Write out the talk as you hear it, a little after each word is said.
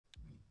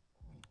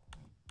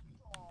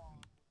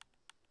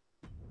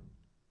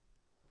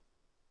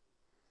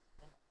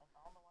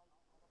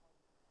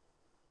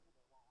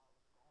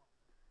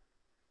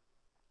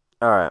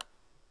Alright.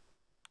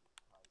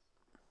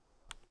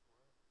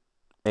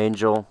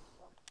 Angel.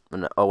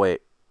 No, oh,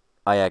 wait.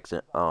 I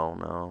exit. Oh,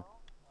 no.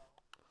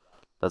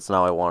 That's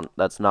not what I want.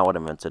 That's not what I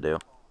meant to do.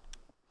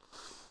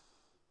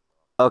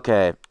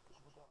 Okay.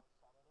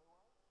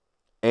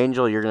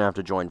 Angel, you're gonna have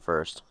to join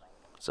first.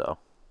 So.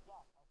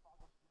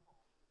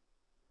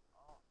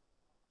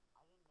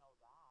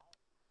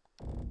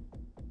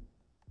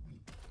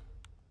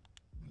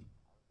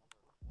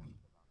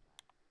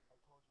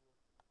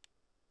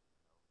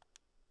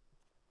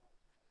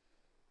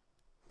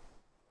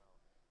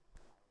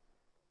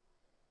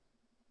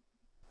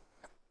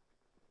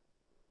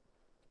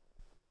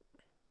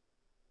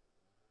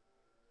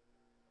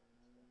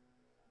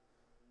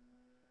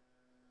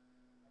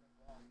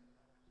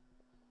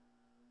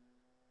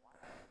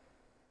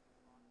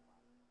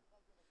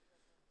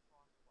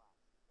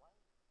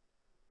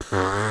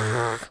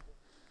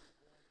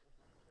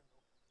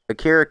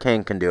 Akira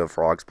King can do a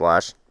frog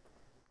splash.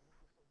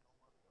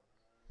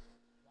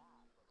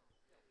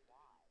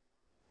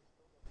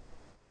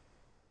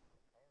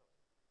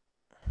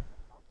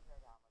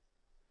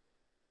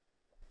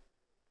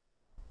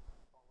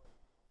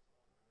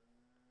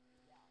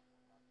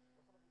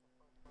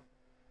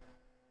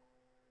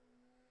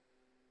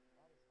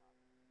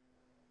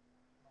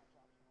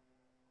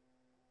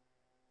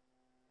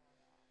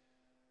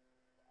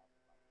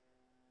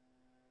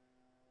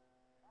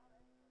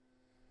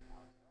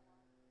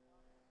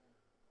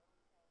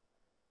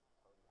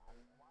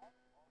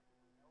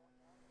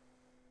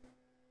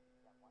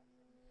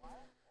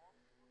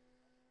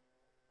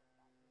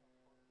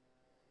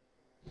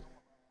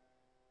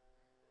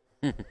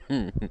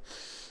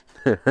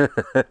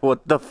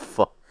 What the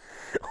fuck?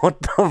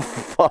 What the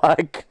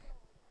fuck?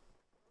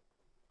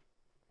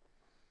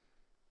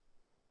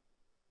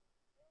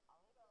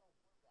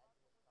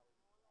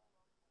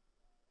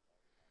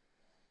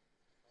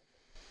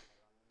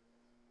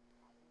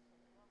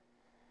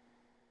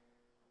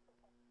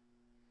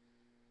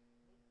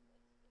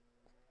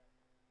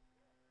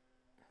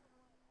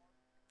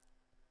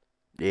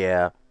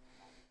 Yeah.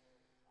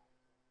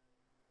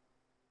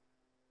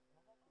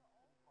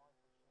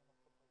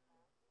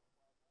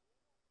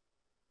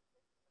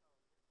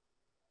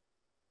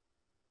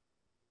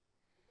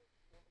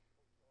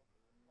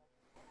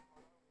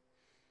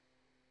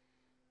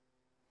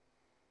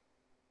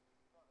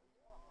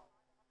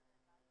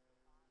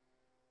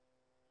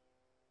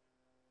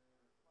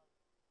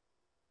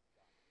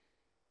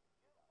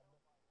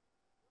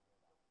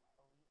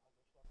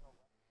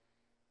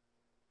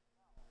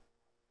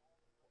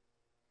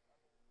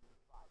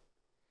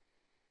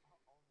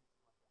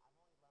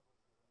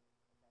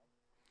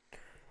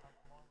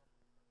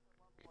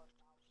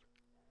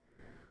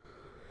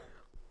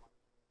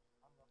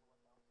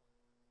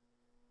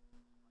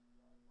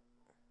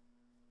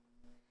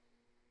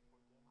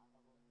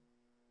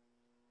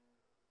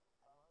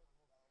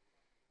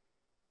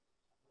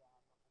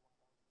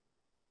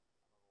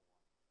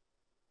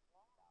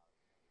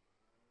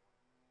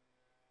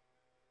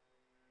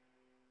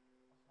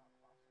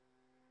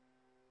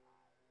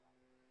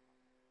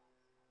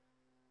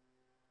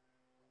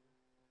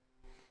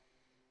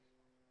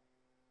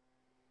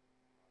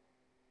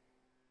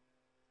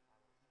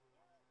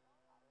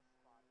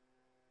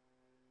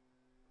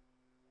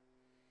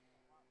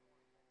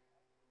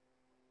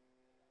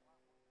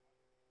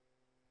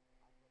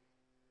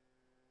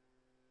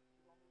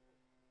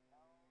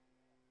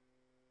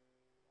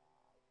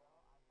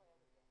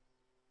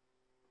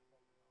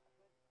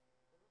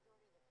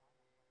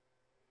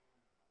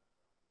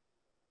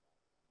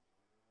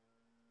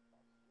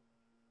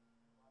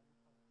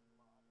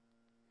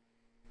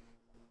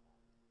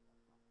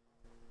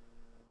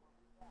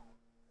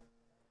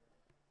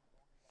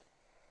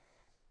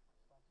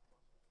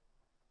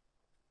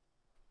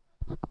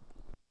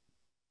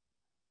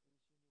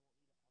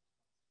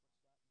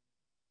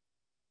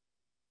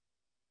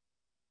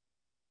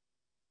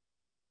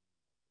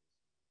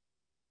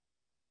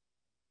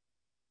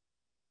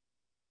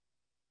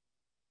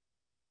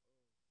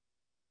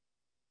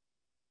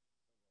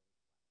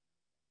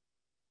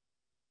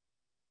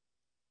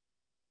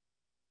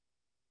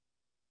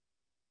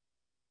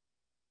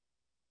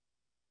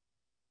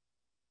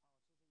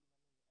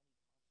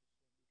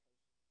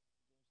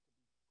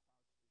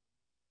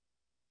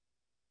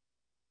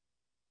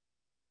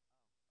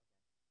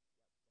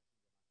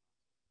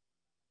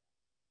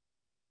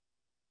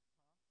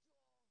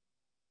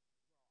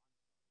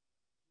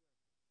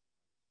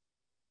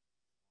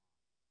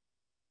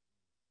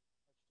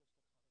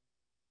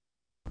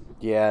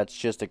 Yeah, it's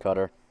just a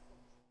cutter.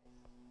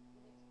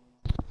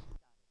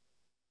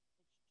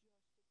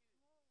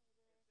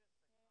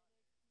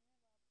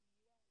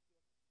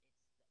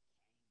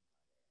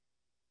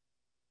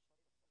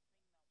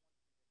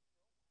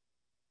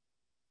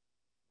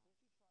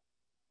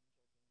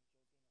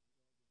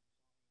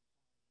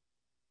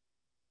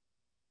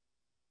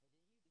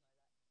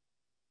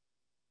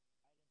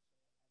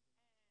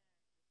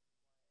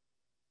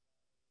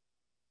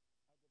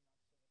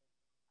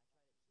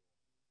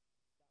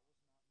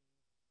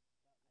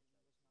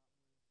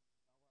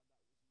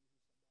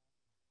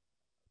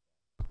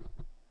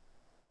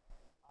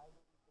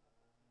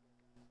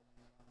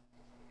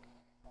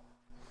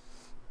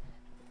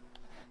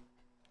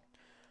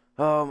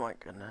 Oh my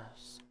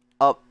goodness.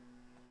 Up,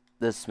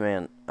 this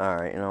man.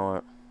 Alright, you know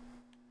what?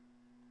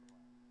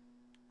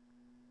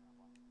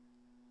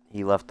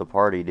 He left the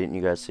party, didn't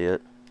you guys see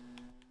it?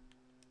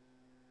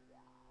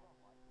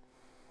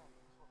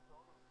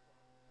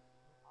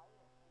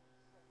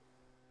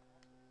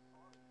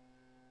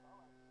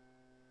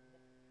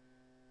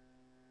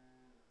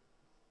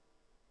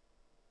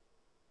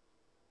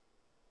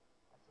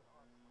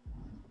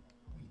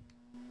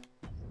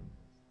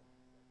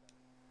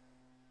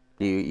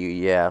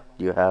 Yeah,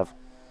 you have.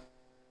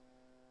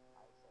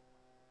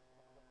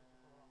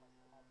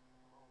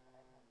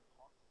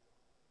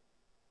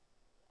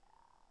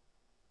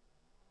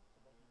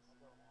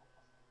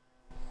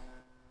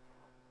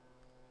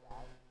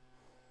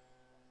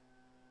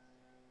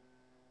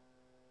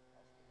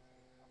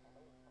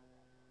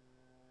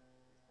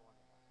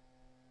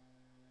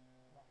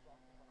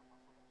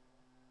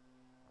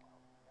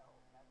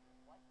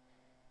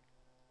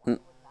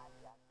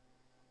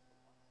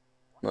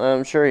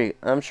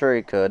 I'm sure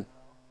he could.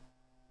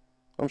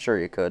 I'm sure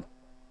he could.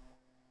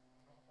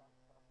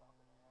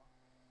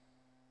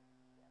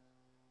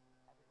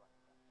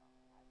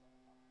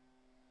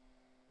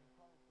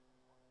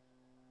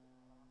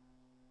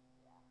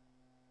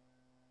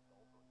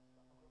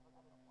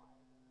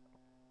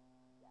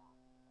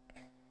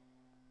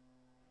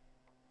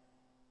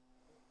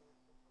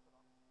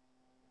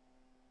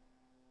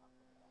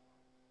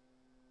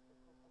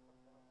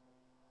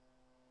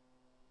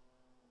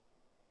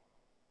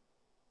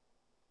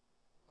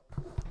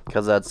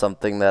 Because that's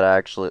something that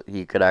actually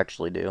he could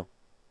actually do.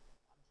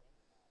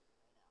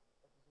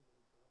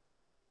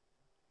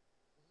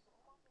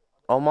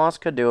 Omos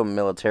could do a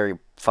military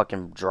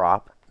fucking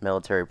drop.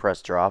 Military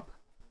press drop.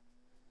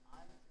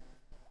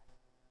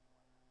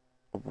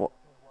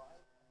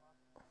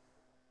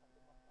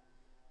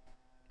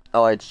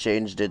 Oh, I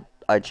changed it.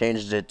 I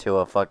changed it to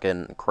a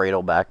fucking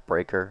cradle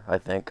backbreaker, I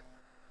think.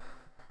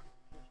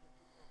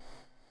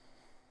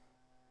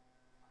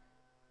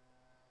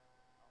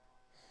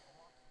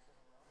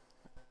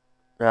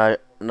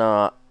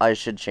 No, I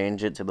should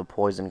change it to the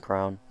poison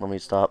crown. Let me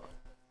stop.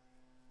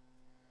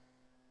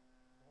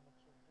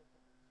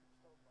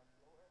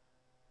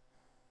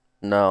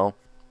 No,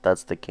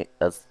 that's the king.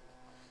 That's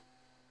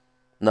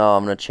no.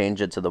 I'm gonna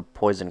change it to the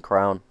poison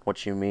crown.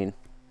 What you mean?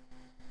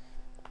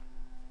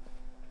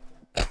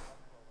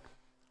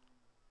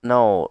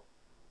 No,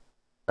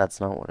 that's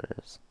not what it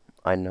is.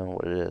 I know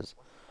what it is.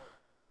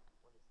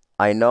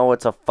 I know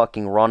it's a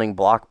fucking running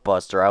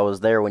blockbuster. I was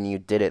there when you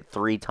did it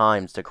 3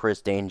 times to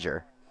Chris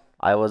Danger.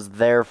 I was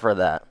there for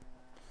that.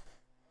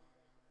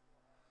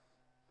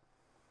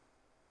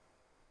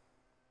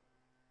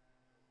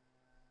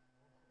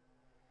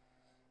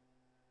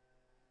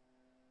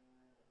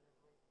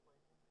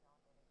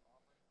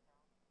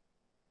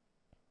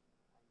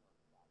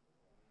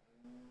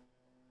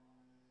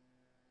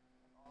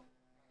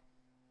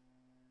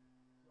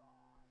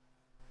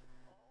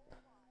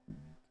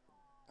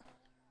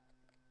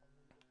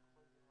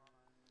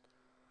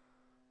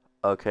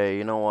 Okay,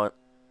 you know what?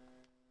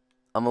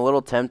 I'm a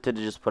little tempted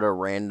to just put a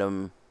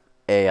random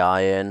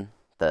AI in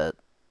that,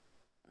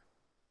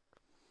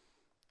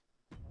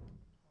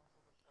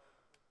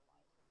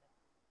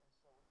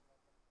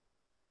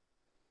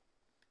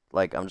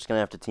 like, I'm just gonna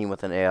have to team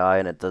with an AI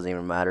and it doesn't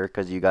even matter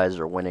because you guys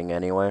are winning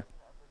anyway.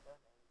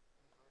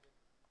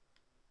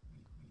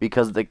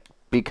 Because the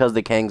because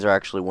the Kangs are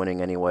actually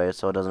winning anyway,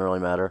 so it doesn't really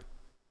matter.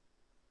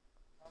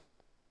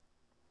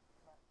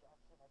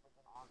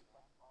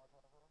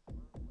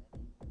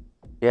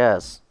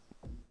 Yes.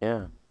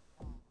 Yeah.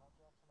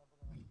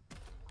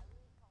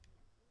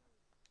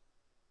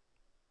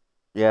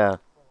 Yeah.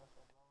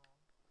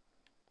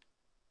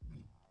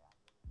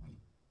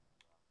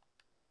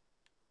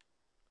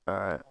 All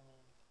right.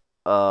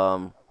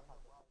 Um.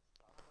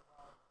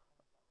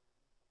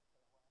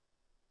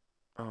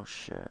 Oh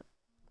shit.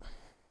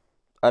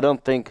 I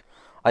don't think.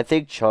 I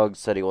think Chug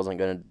said he wasn't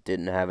gonna.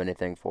 Didn't have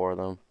anything for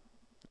them.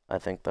 I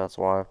think that's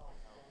why.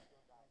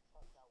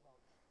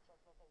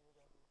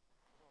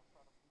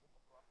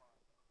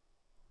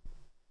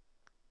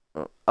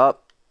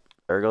 Up.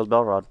 There goes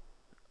Belrod.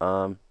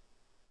 Um.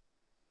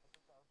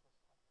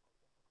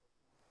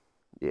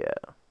 Yeah.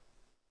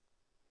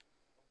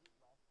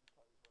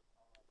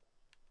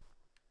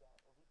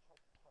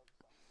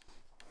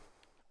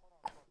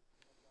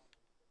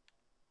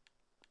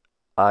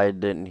 I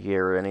didn't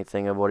hear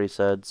anything of what he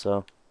said,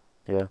 so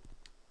yeah.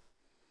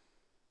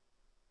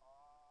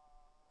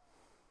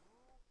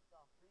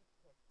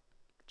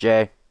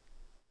 Jay.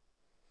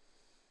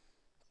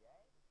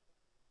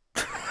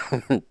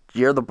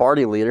 You're the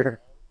party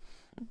leader.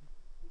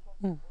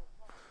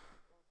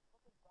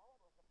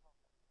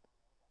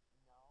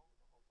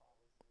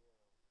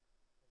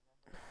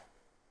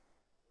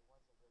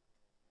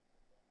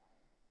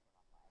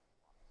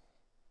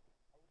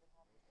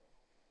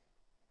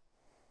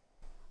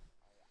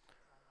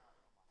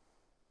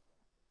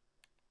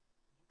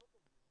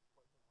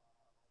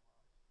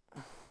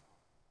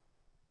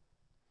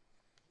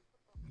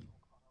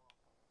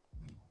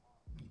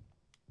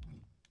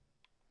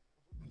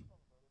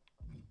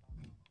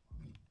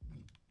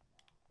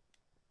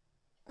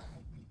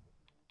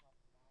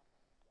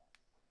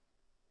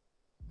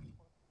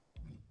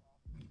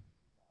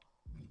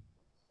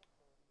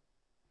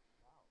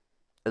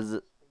 Is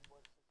it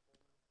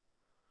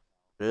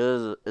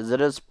is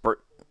it a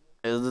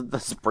is it the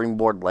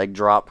springboard leg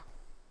drop?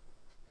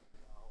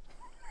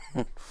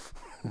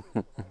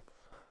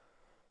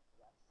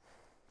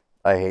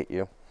 I hate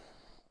you.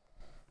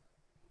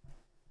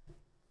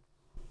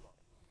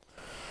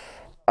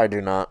 I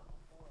do not.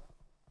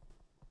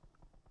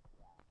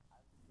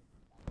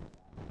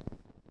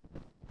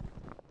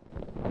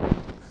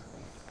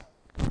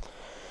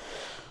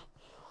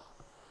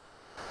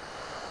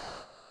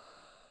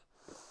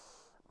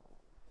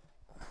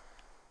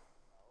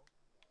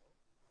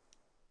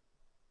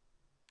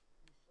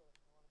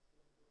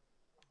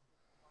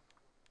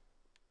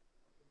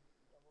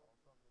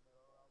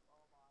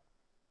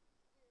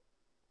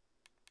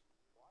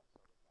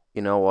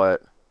 You know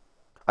what?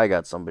 I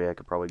got somebody I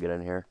could probably get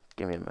in here.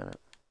 Give me a minute.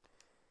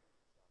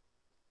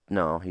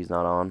 No, he's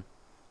not on.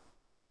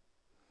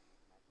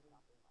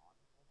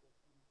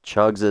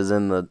 Chugs is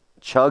in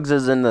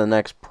the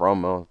next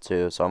promo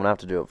too, so I'm gonna have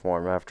to do it for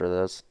him after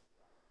this.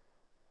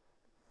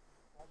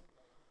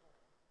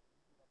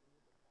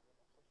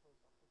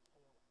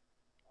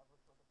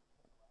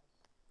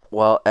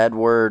 Well,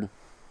 Edward.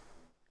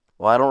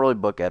 Well, I don't really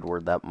book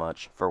Edward that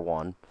much for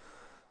one.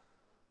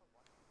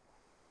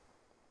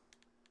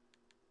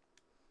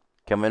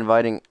 Okay, I'm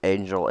inviting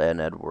Angel and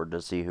Edward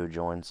to see who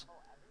joins.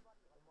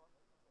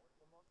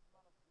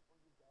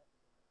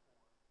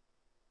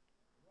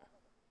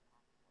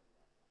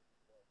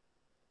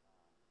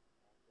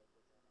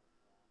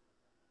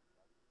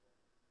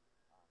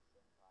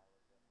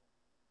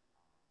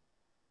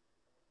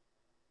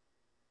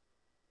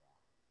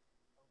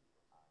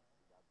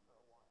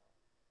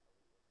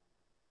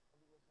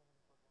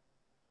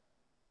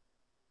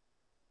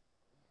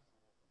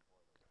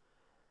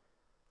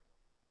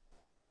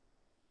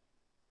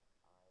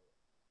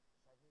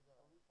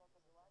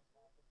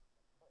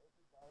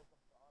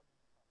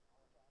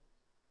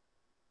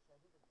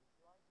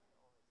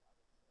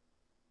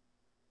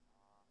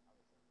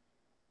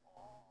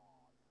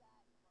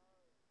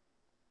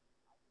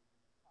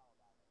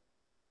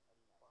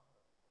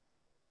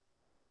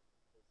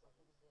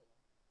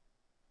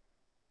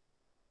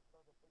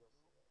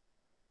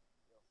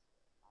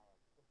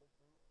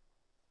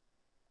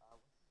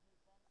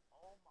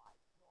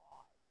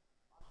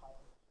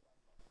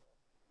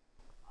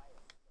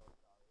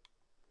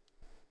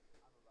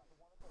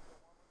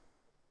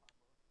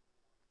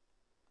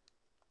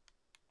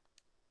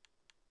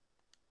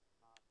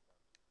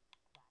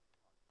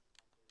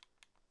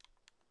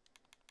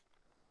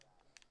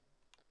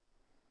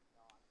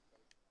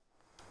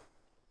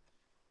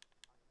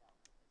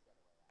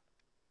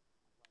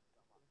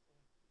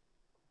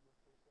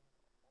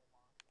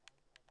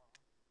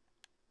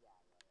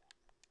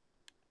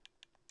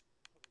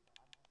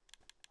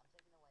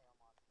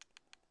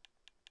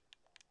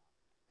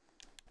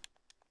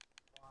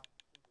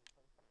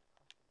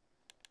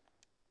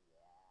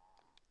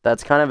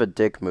 That's kind of a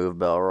dick move,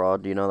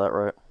 Belrod. Do you know that,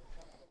 right?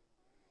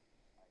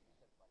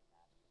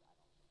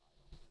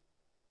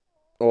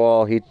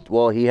 Well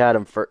he had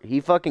him he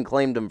fucking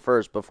claimed him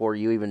first before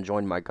you even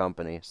joined my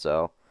company,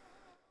 so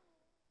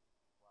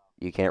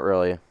you can't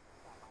really.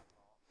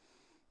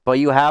 But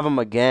you have him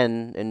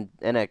again in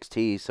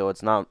NXT, so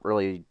it's not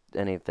really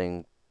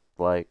anything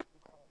like.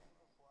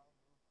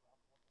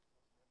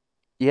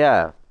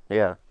 Yeah,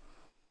 yeah.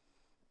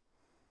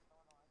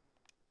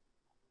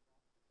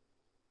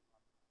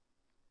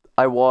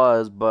 I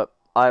was, but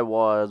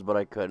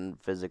I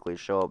couldn't physically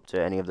show up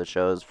to any of the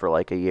shows for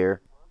like a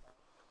year.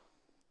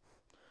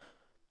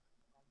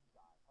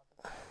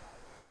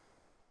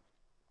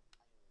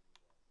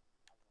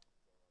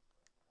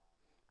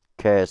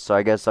 Okay, so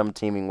I guess I'm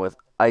teaming with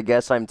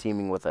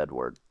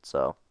Edward.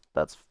 So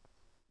that's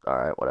all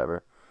right,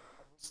 whatever.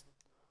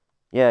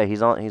 Yeah,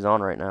 he's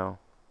on right now.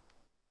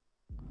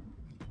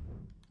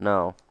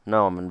 No,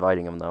 no, I'm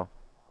inviting him though.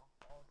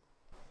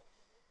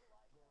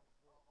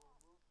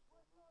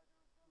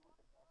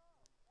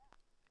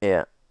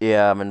 Yeah.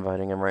 Yeah, I'm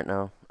inviting him right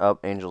now. Oh,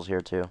 Angel's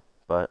here too.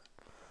 But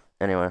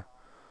anyway,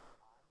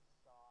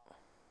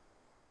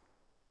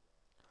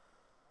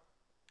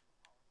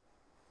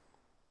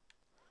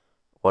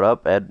 what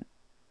up, Ed?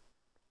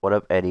 What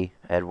up, Eddie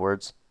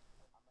Edwards?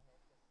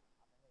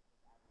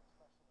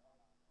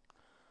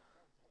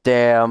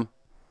 Damn.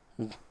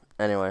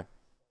 Anyway,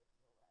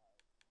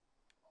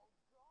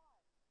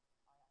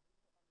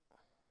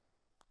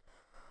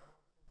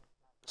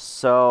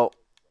 so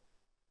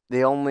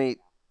the only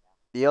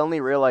the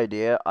only real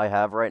idea I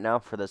have right now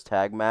for this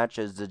tag match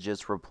is to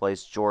just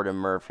replace Jordan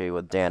Murphy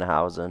with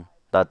Danhausen.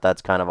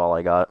 That's kind of all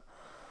I got.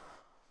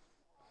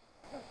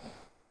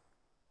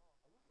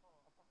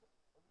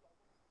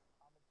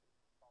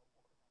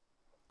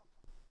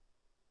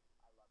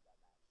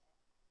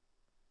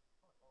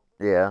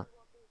 Yeah.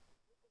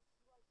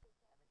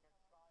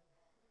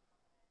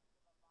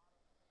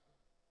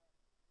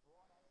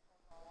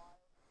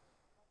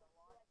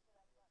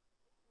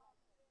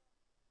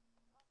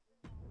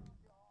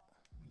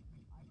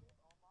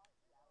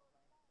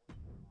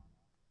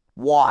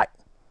 What?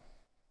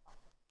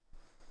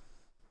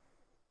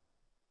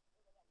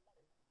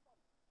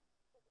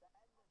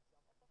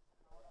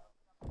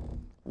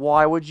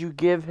 Why would you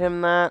give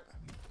him that?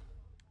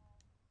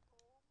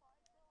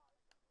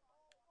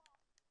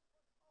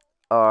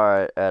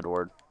 Alright,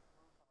 Edward.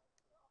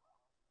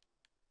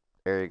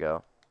 There you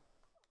go.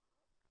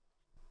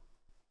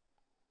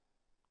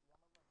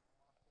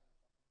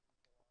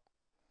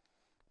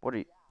 What are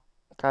you...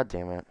 God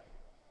damn it.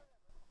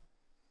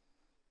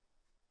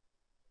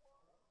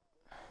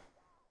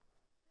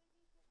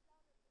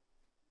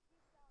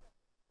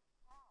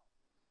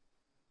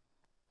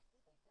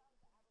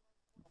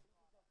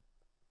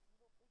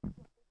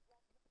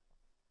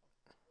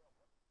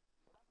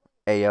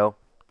 Ayo.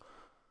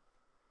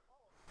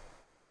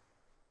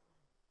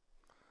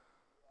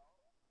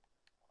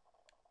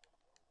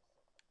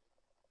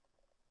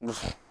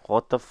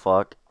 What the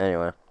fuck?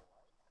 Anyway.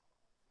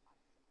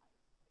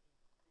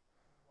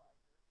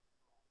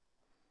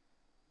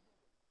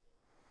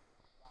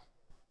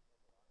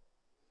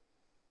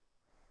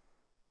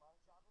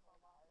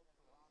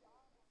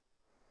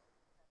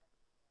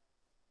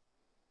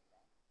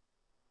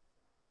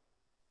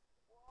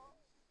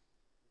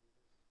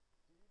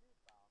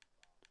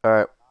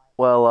 Alright.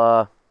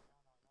 Well,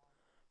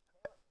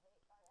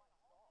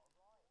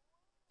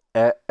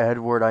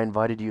 Edward, I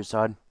invited you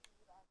aside.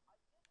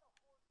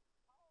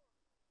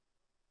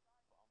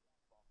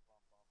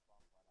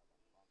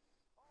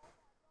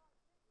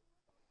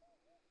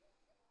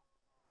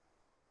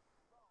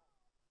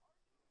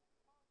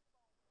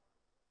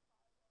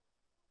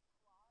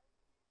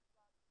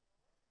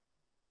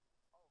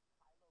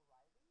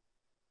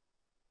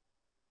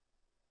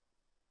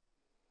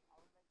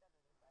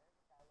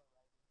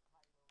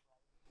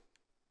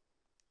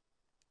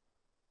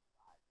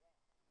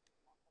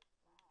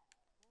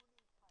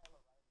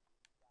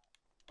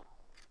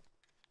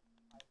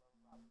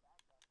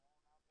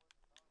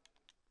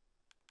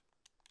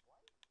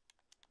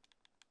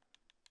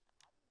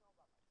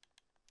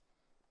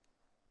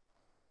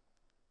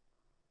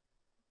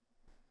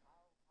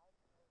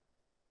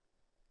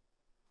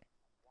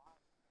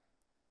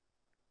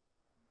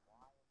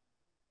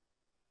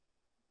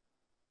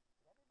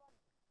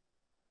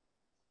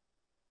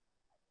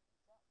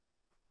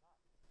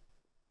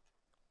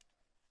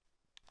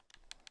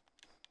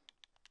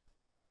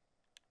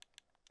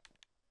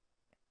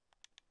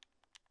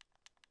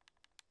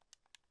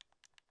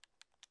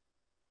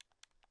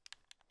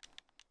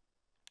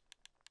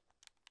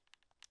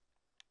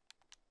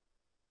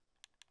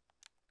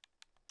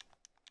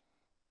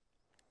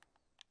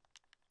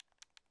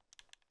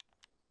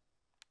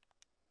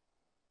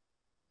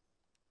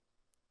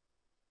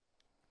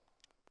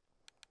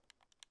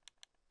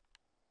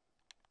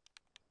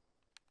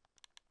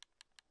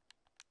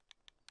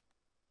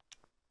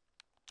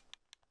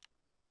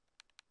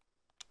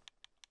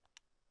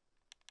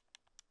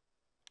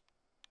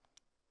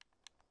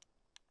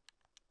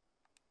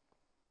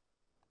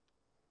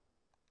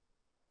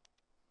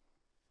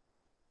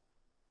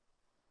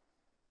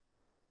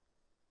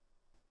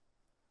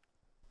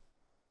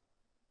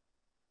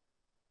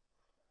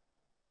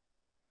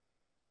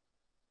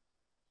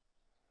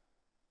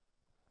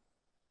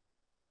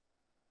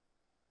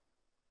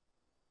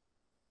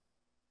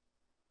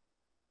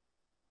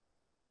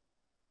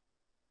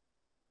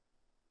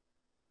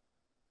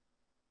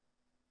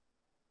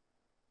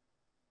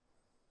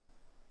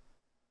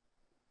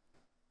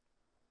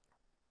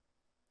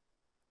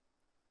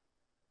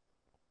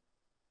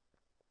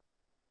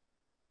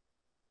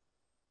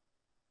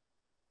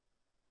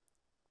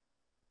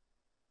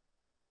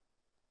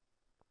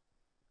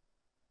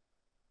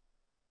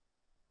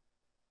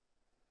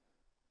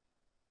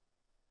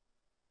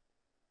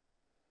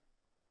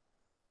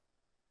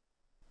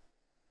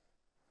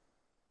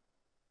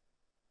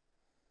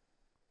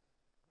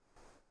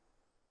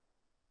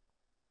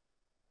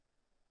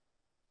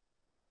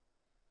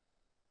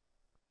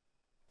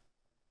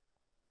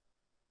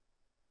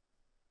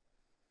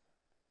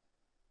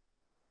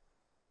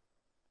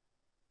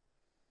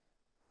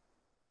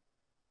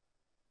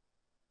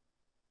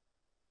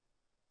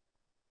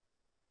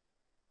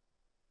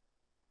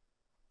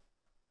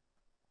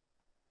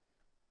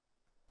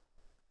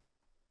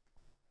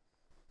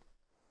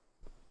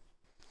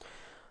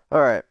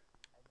 Alright.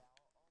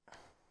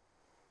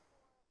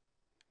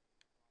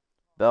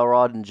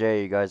 Belrod and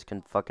Jay, you guys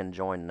can fucking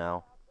join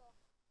now.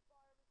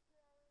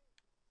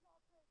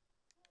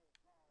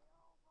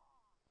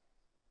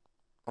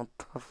 What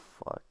the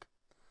fuck?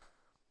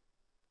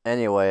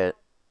 Anyway,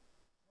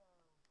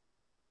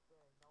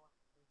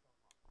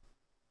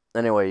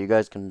 you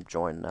guys can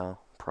join now,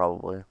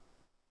 probably.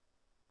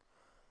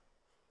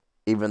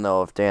 Even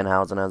though if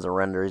Danhausen has a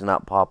render, he's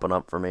not popping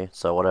up for me,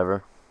 so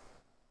whatever.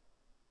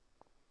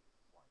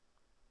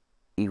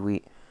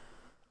 Ewe.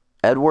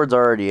 Edward's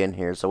already in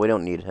here, so we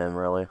don't need him,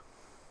 really.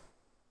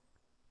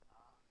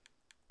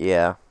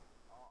 Yeah.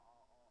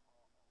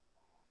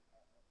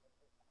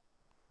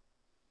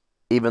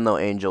 Even though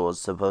Angel was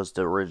supposed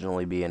to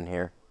originally be in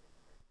here.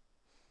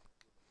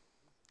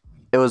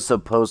 It was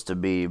supposed to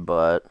be,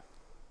 but...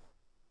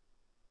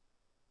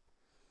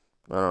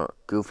 I don't know.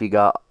 Goofy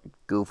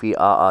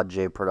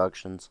J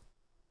Productions.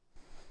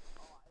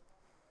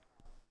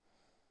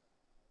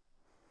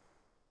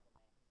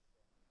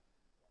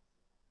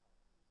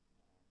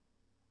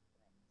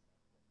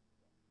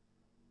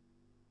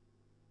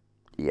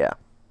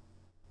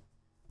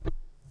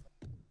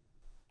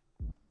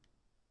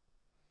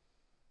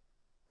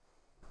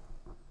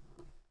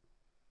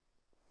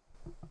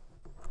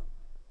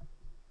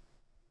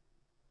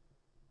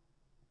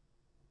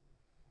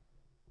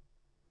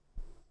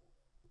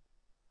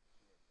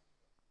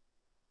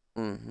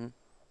 Mm-hmm.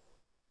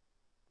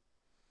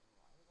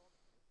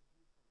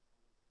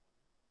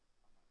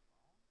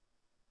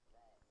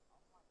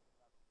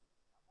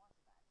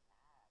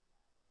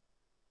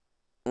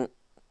 Mm.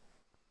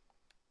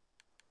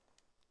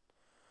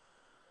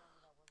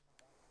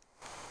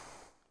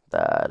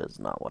 That is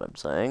not what I'm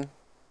saying.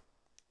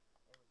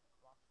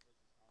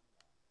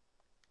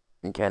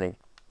 And Kenny.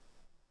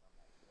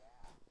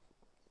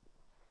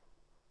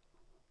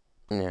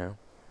 Yeah.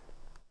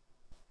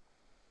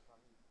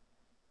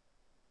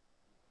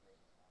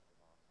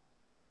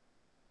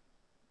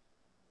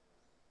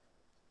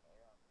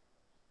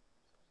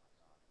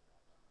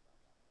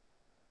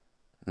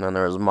 And then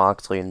there was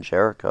Moxley and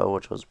Jericho,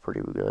 which was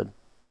pretty good.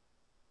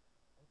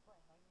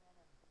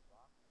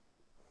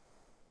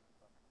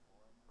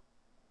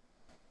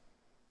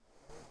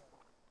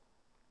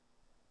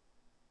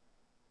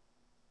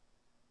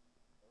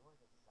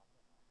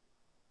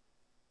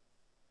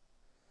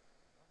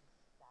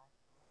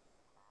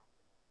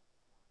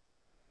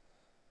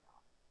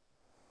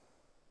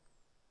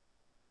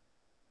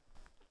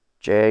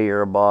 Jay,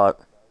 you're a bot.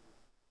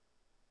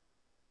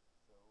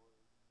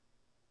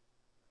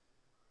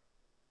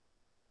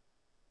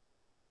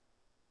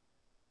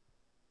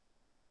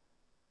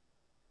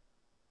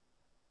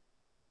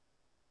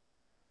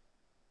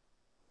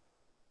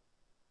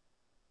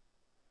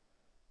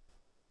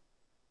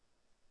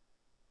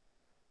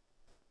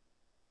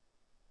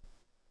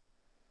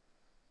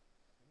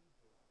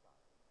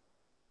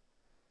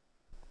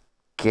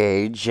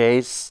 Gay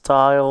Jay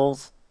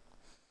Styles.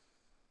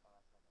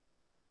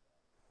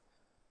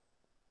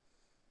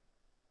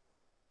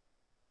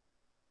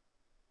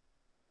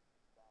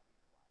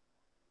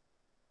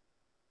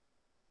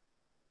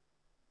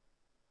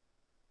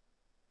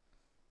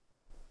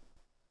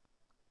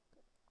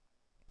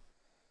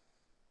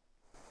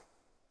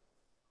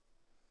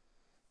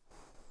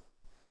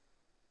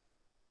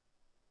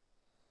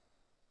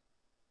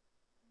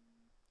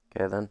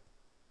 Okay then.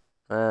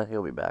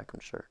 He'll be back,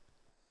 I'm sure.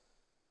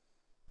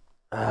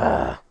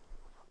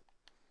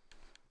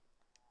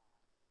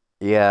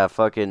 Yeah,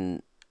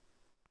 fucking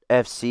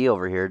FC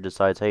over here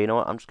decides, hey, you know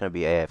what? I'm just gonna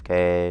be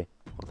AFK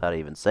without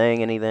even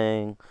saying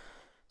anything.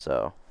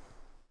 So,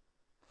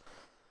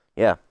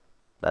 yeah,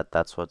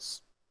 that's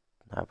what's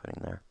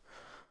happening there.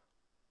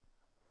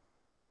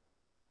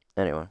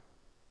 Anyway,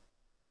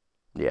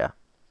 yeah.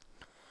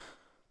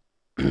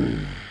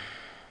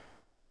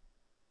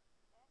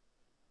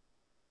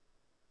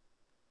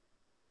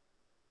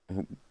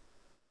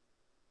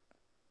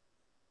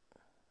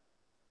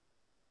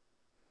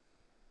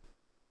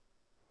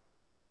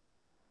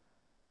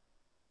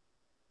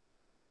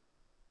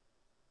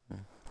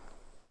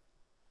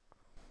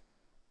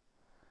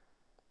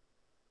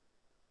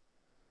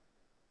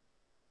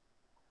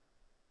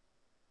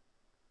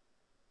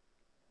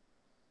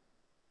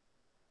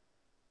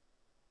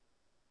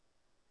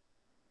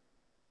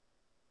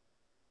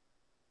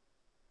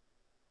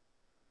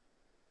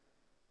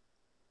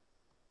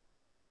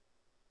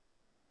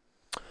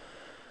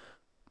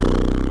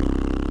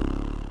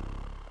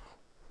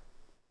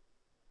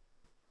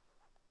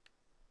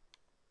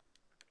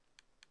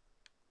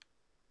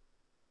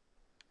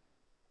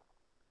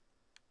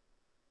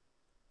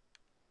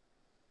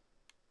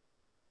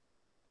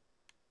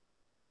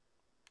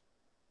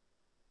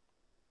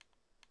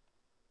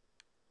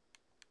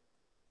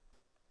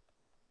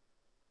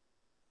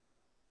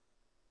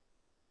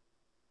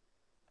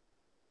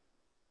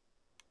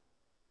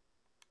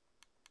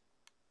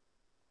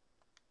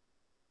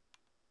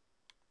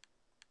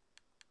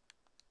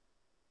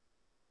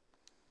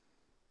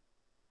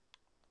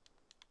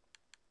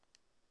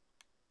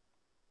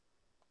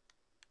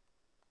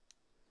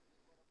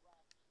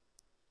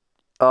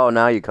 Oh,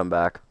 now you come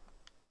back.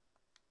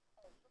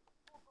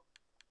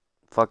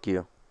 Fuck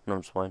you. No,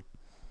 I'm just playing.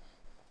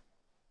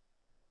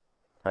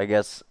 I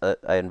guess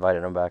I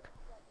invited him back.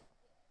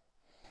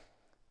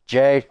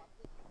 Jay.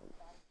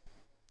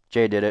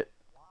 Jay did it.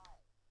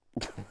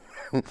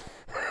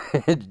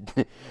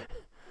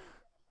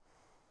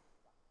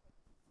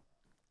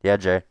 Yeah,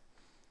 Jay.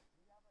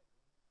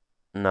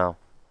 No.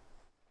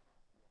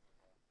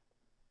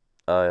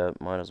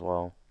 Might as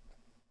well.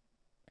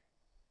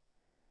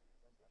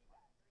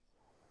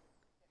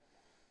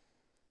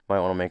 Might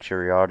want to make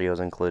sure your audio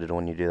is included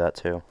when you do that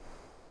too.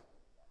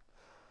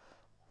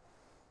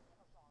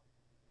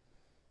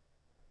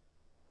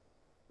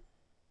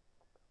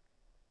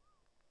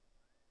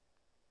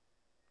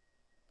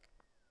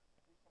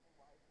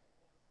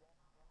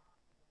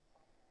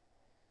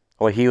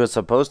 Well, he was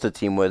supposed to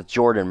team with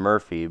Jordan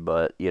Murphy,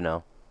 but, you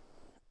know.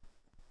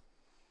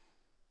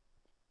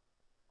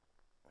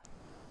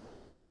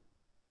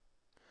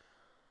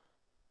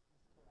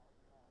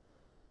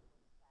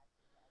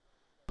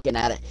 Looking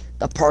at it,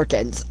 the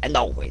Perkins and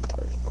the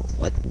Winters.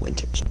 What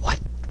Winters? What?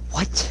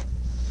 What?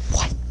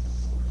 What?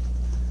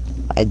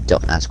 I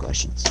don't ask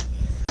questions.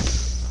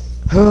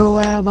 Who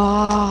am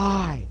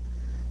I?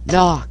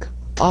 Knock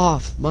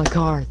off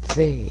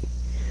McCarthy.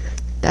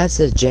 That's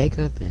a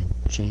Jacob and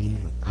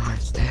Jane.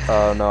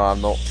 Oh no,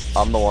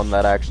 I'm the one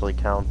that actually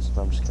counts.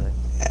 No, I'm just kidding.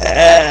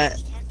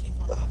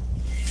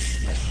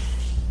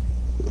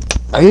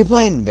 Are you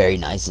playing very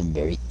nice and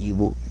very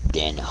evil?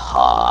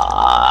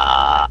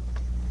 Danhausen.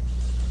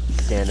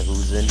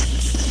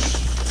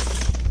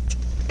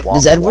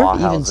 Does Edward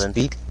even Wahausen.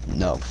 speak?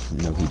 No,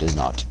 no, he does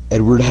not.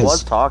 Edward He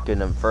was has, talking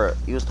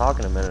he was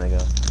talking a minute ago.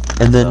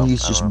 and then So,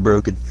 he's I just don't know.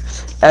 broken.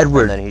 And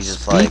Edward, then he's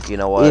just speak like, you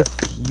know what?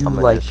 if you I'm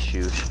gonna like. just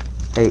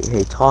shoosh.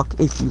 Hey, talk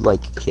if you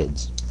like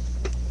kids.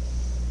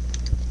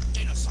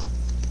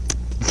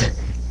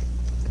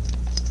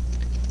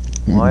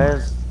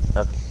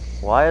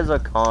 Why is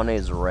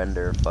Akane's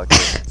render fucking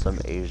some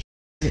Asian?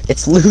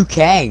 It's Liu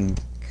Kang.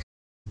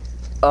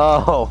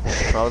 Oh,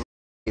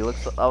 he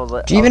looks. Do you I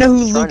even was know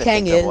who Liu trying to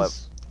Kang think of what.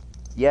 is?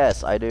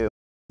 Yes, I do.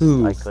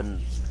 Who? I couldn't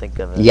think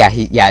of it. Yeah,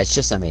 it's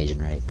just some Asian,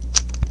 right?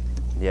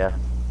 Yeah.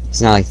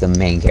 He's not like the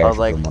main I was character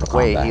like, from Mortal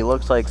wait, he Kombat.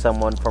 looks like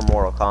someone from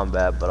Mortal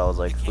Kombat, but I was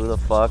like, who the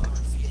fuck?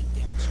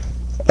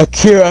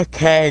 Akira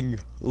Kang.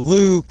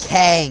 Liu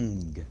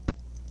Kang.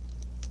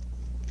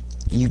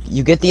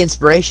 You get the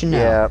inspiration now.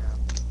 Yeah,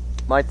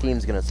 my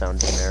theme's gonna sound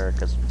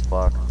generic as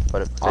fuck,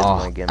 but it fits Oh,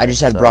 my I gimmick,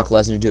 just had Brock so.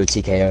 Lesnar do a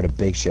TKO to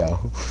Big Show.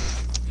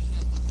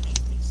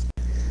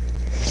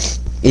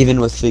 Even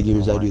with Oh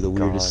figures, I my do the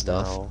weirdest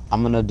god, stuff. no.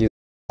 I'm gonna do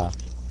a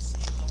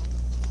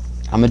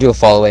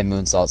fallaway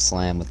moonsault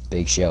slam with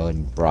Big Show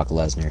and Brock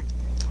Lesnar.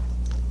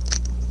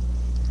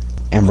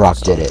 And Brock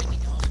did it.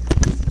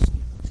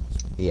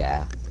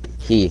 Yeah.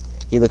 He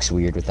looks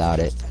weird without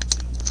it.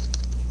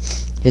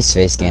 His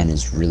face scan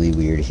is really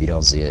weird if you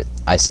don't see it.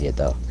 I see it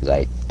though, because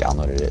I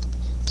downloaded it.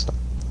 So.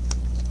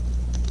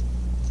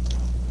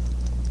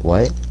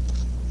 What?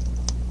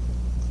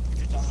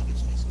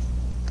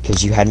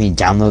 Because you had me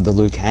download the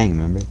Liu Kang,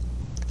 remember?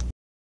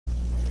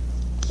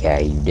 Yeah,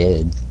 you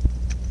did.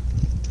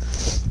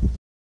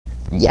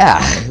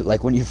 Yeah,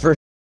 like when you first.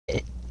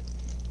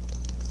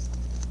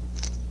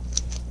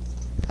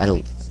 I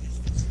don't.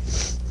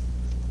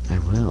 I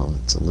will.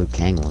 It's a Liu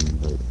Kang one,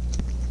 but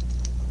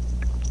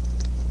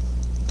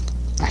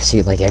I see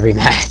it like every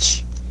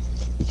match.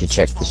 You can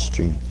check the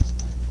stream.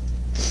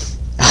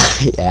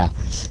 Yeah,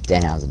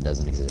 Danhausen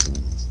doesn't exist in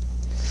this.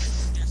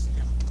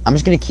 I'm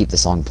just gonna keep the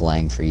song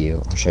playing for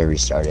you, or should I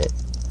restart it?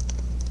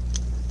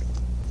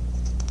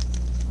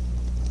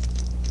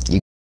 You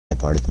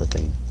part of the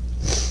thing.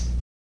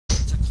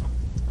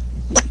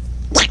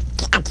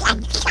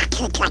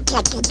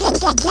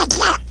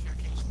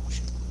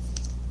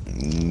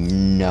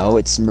 No,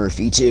 it's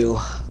Murphy 2.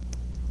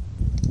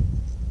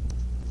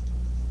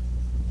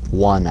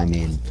 1, I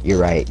mean. You're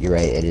right,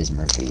 it is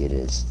Murphy, it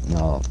is.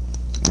 No,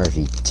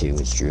 Murphy 2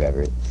 is Drew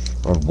Everett.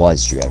 Or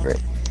was Drew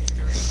Everett.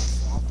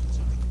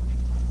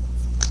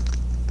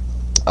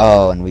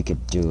 Oh, and we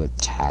could do a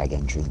tag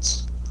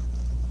entrance.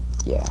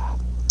 Yeah.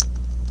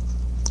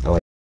 Oh, I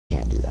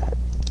can't do that.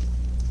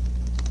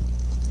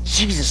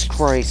 Jesus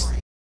Christ.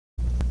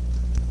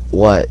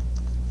 What?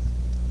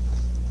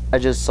 I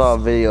just saw a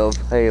video of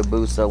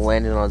Hayabusa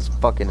landing on his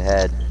fucking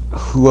head.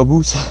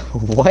 Huabusa?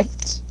 What?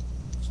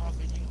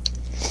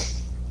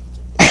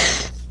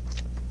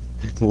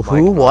 Mike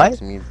Who? What?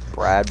 Knox means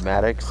Brad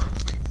Maddox.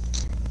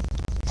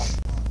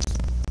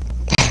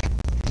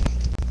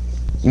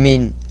 You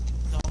mean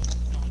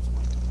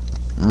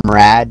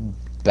Mrad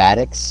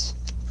Baddix?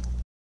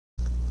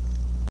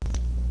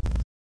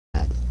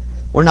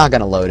 We're not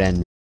gonna load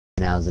in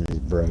now as it is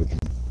broken.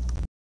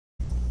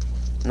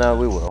 No,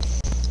 we will.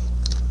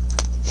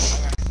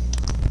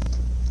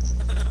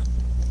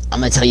 I'm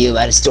gonna tell you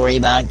about a story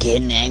about a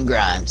kid named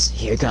Grimes.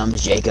 Here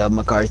comes Jacob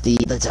McCarthy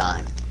the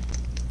time.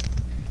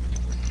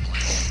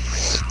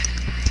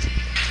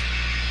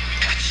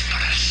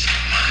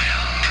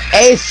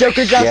 Hey, it's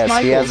Joker Josh Yes,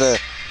 Michaels. he has a.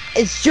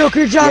 It's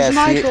Joker Josh Yes,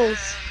 Michaels.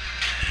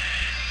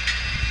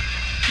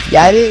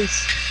 Yeah, it is.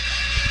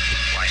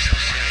 Why so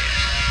serious?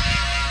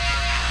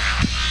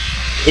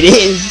 It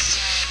is.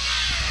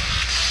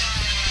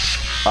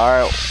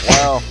 Alright,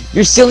 well.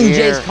 You're stealing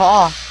here. Jay's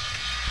car.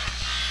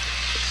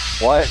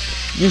 What?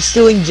 You're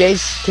stealing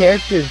Jay's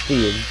character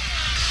theme.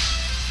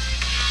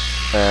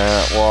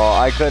 Well,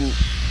 I couldn't.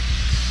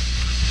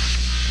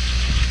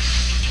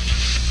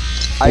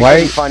 I Why are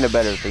couldn't you- find a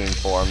better theme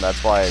for him.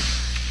 That's why I,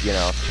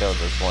 chose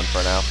this one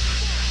for now.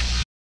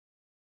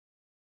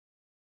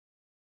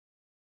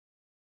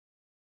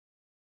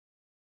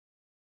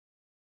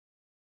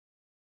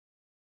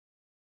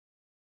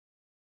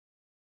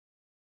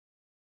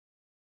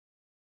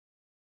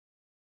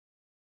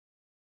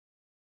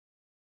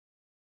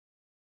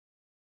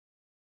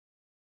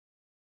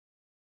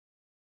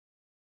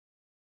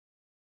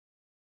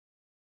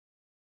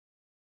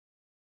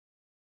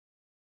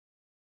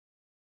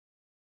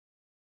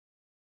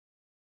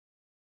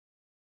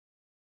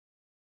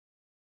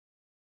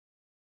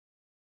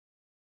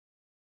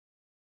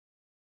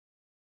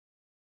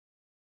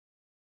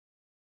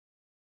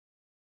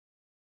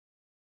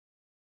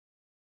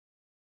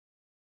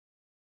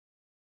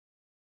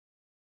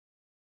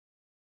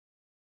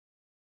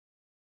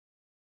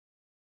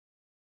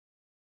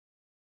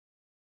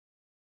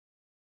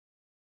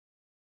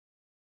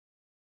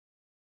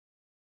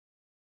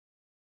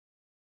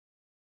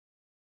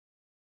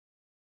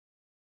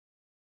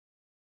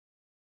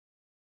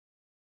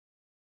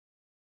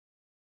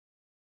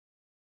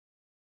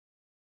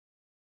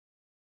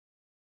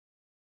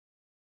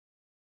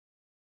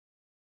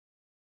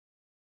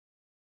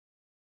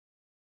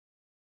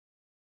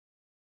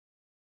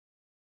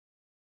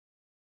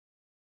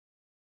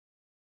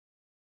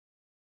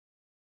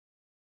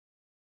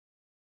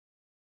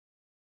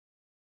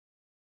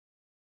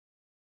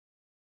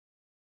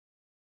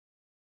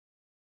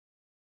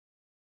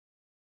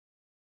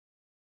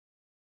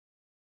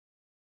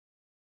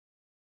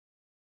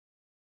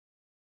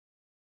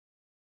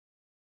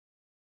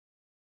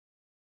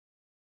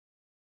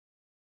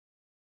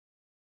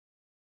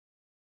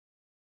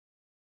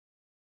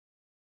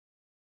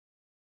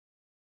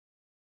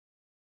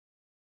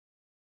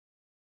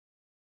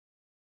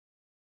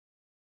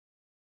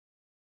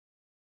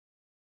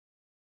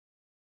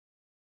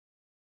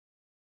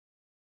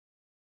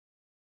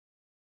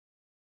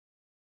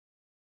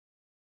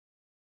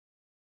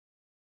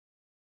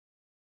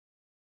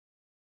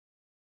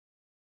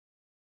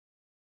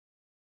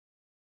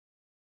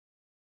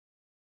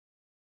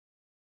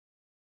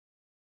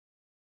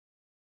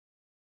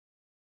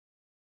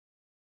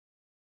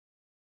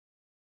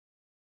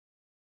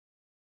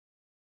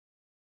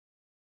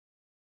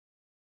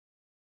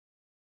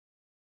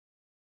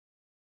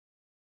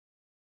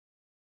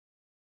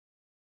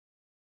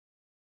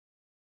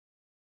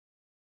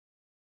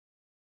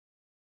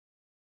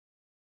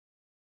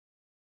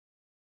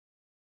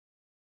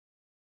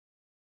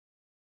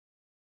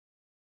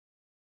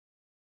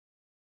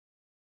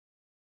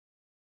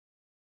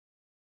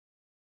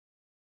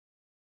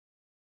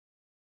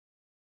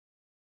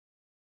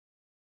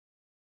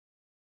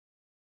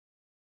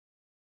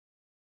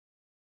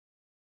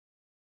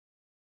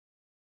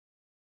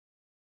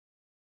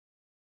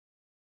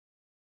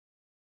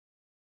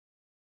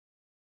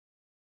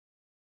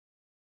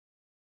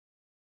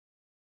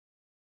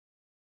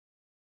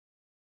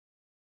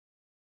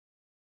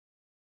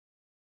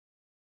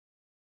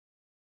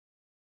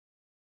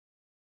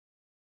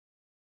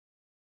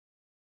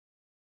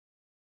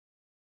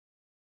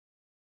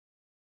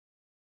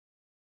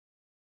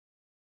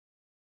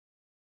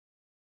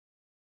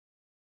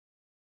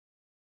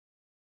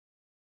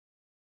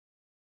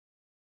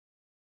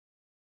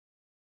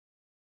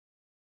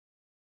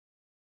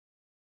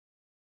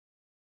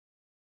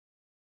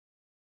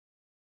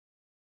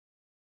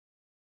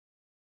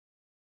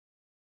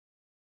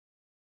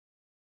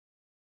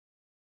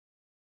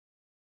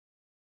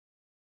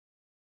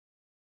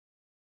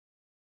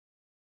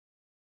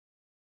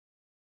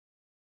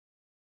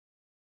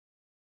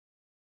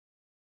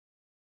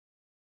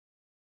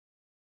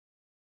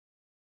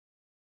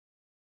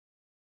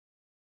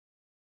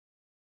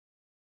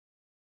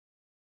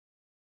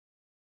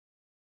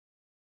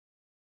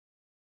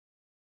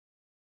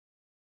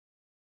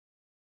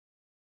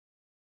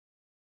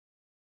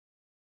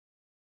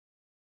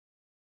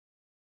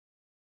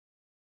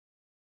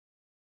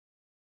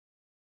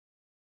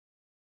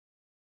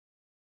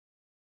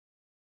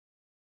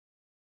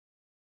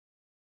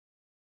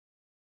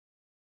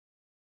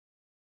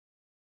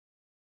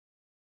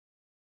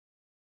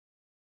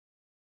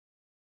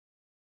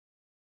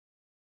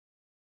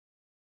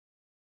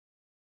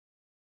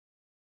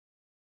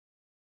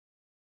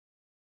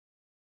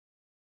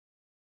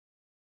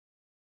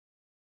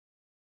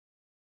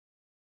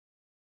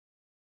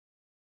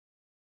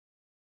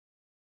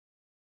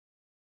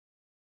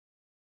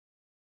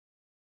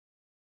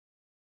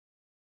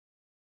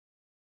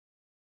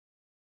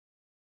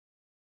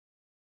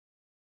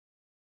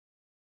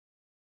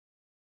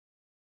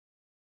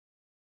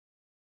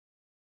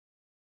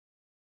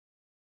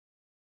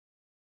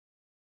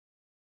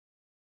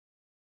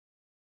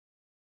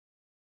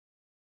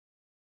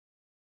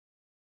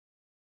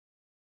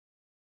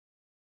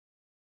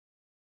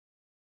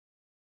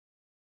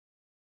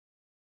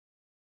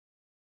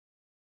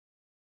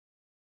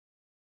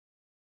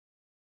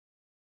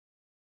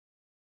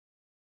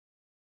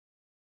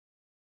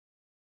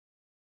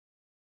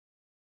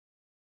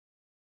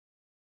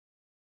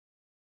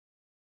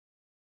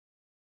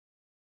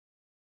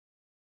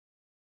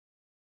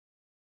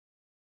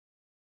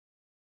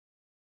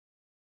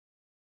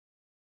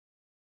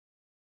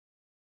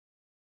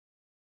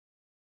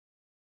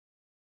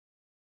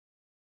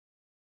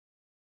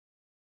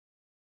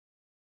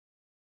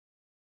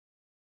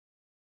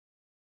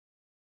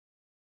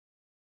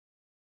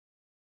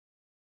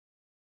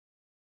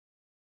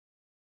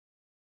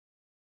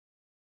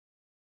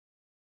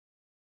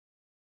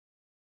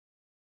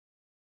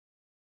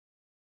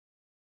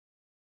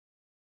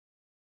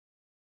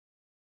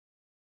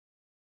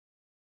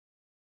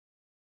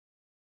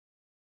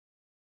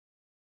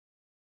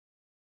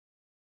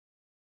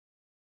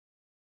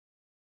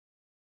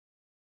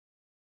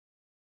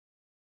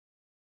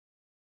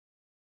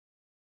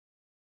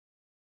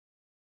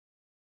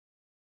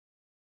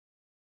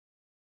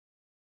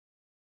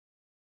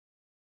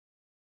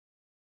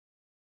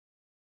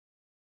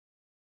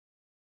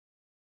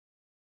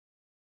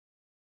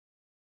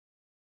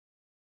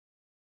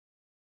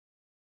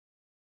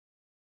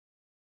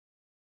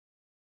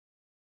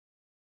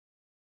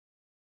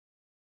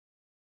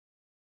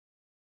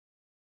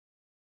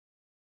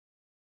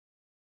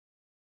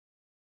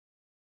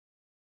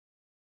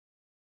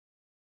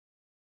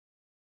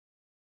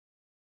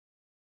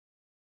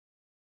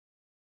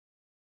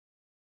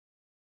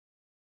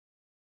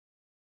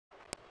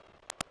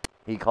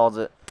 He calls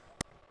it.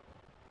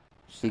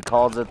 He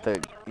calls it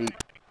the.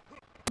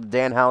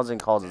 Danhausen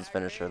calls his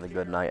finisher the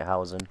Good Night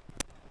Hausen.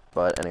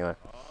 But anyway.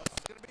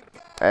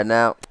 And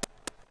now,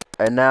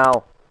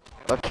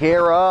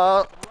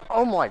 Akira.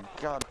 Oh my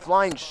God!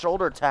 Flying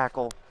shoulder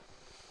tackle.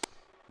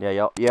 Yeah,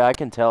 y'all. Yeah, I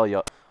can tell,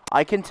 y'all.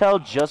 I can tell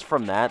just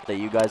from that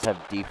you guys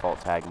have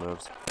default tag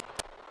moves.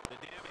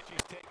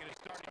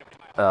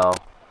 Oh.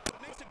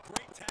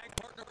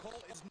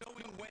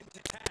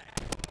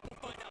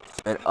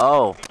 And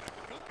oh,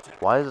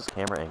 why is this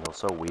camera angle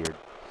so weird?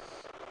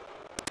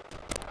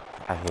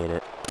 I hate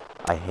it.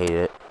 I hate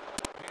it.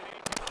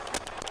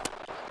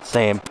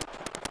 Same.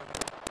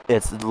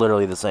 It's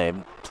literally the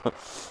same.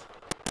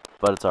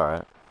 But it's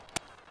alright.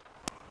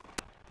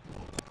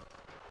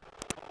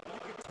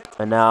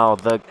 And now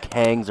the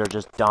Kangs are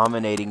just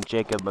dominating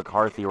Jacob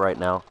McCarthy right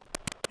now.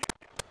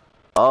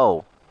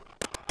 Oh.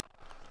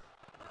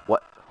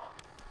 What?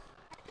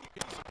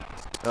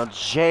 Now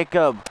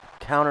Jacob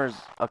counters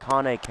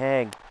Akane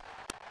Kang.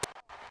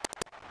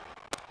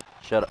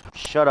 Shut up.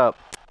 Shut up.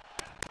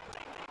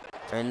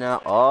 And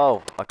now,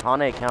 oh,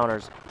 Akane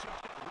counters.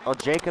 Oh,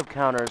 Jacob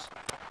counters.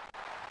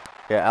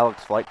 Yeah,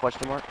 Alex Flight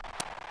question mark.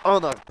 Oh,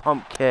 the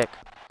pump kick.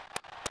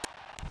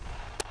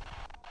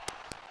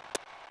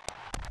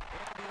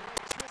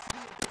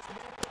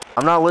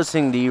 I'm not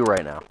listening to you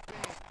right now.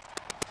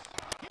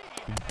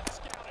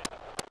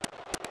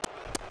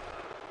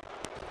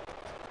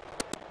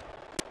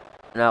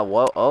 Now,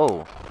 what?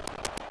 Oh.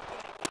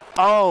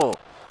 Oh!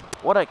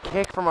 What a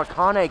kick from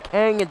Akane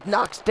Kang. It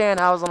knocks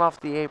Danhausen off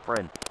the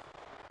apron.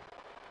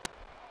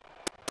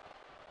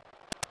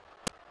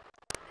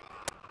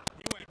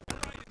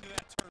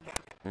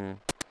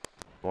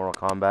 Mortal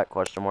Kombat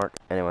question mark.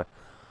 Anyway.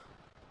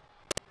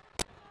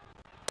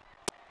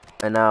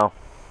 And now.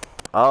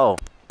 Oh.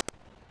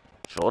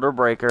 Shoulder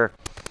breaker.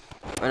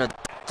 And a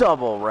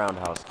double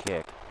roundhouse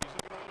kick.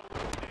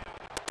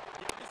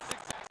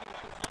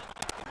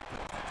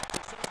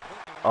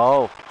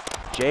 Oh.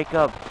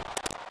 Jacob.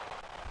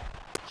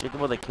 Jacob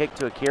with a kick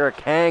to Akira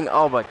Kang.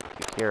 Oh, but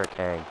Akira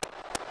Kang.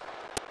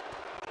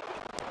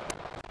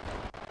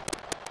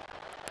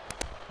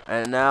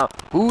 And now,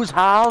 whose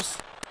house?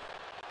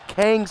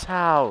 Kang's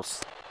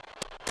house.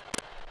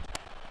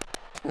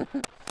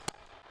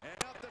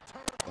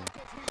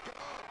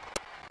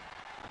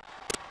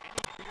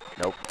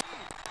 Nope.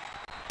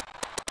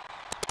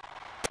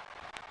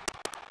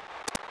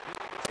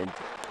 And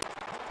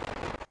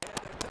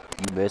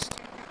you missed.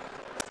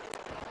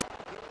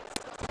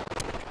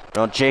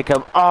 No,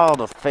 Jacob. Oh,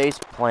 the face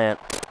plant.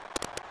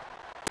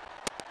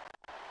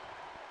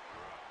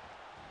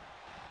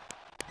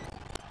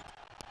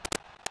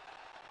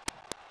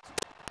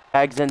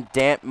 Tags and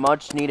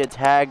much needed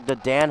tag to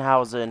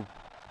Danhausen.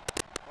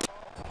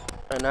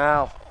 And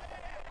now.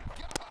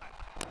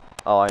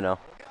 Oh, I know.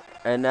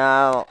 And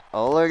now,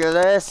 oh, look at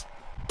this.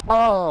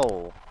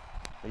 Oh.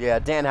 Yeah,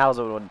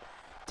 Danhausen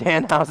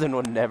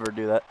would never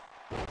do that.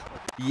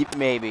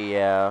 Maybe,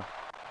 yeah.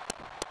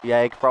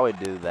 Yeah, he could probably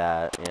do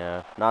that,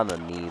 yeah. Not on the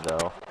knee,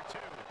 though.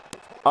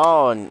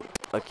 Oh, and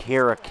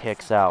Akira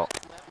kicks out.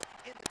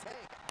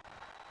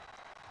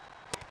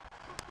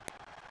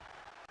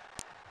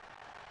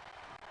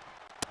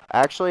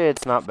 Actually,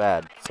 it's not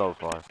bad so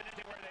far.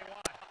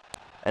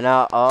 And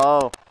now,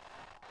 oh.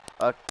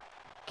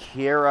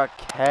 Akira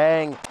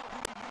Kang.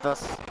 The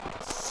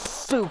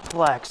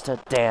suplex to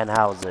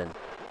Danhausen.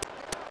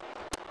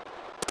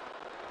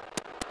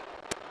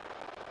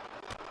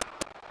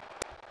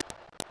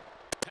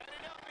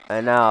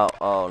 And now,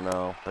 oh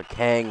no, the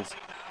Kangs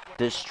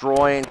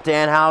destroying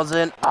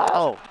Danhausen.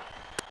 Oh,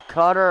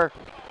 cutter,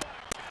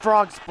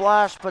 frog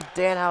splash, but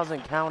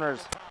Danhausen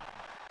counters.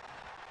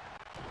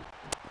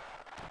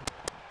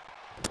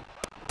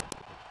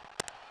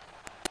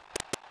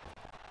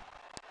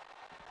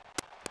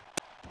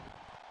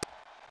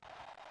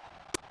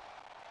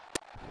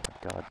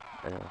 God,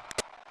 anyway.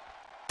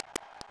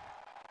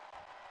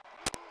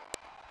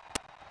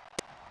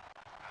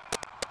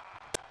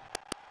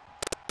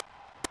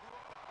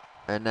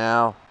 And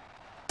now,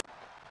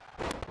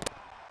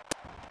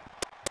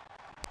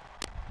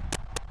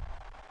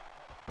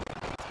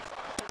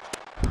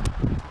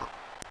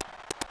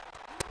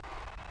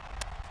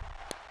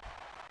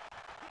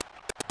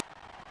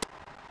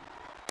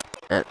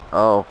 and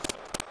oh,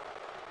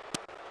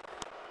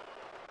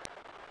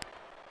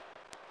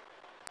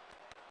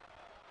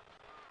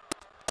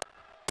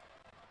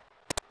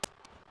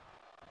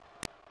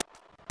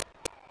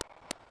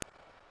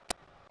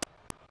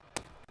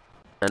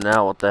 and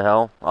now what the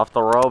hell? Off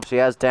the ropes, he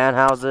has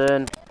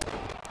Danhausen.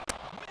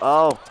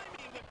 Oh,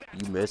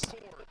 you missed.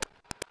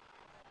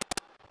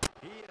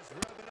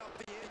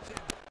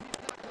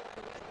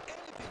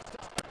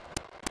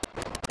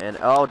 And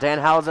oh,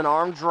 Danhausen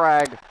arm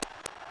drag.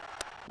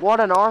 What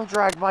an arm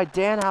drag by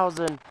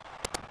Danhausen.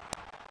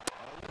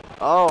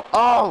 Oh,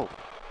 oh!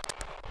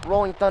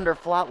 Rolling Thunder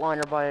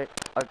flatliner by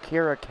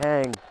Akira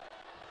Kang.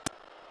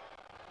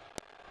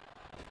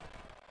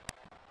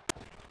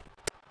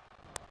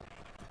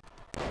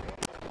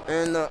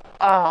 And the,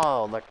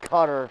 oh, the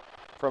cutter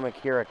from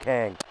Akira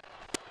Kang.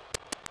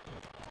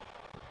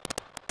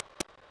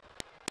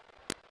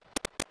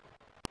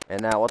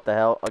 And now, what the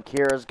hell?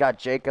 Akira's got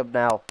Jacob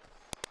now.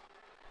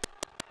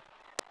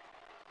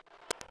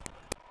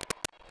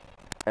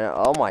 And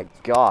oh my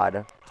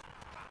god.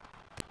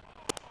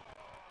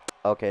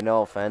 Okay,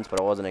 no offense, but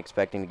I wasn't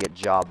expecting to get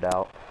jobbed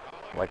out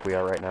like we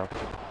are right now.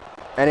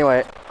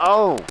 Anyway,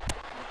 oh!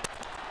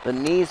 The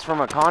knees from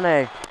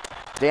Akane.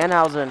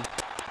 Danhausen.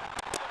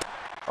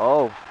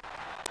 Oh.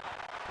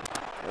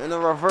 And the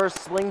reverse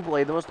sling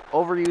blade, the most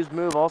overused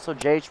move. Also,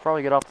 Jay should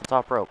probably get off the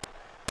top rope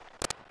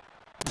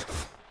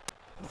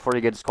before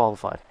he gets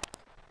disqualified.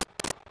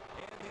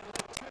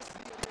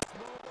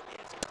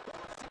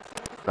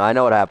 Now, I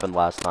know what happened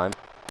last time.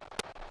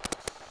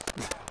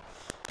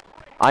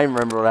 I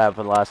remember what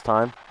happened last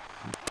time.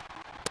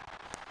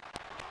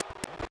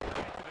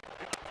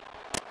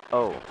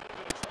 Oh.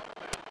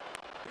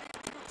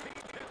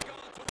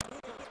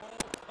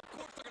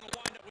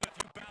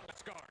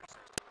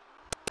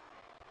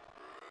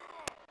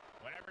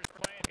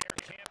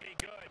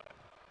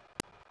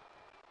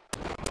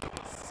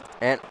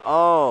 And,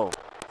 oh!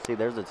 See,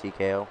 there's a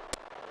TKO.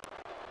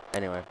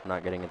 Anyway, I'm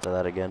not getting into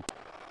that again.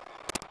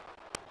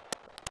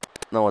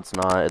 No, it's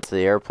not. It's the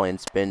airplane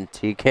spin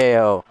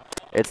TKO.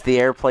 It's the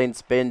airplane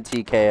spin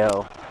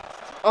TKO.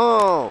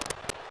 Oh!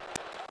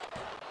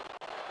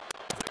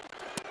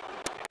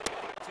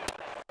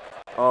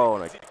 Oh,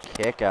 and a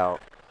kick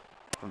out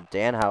from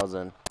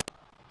Danhausen.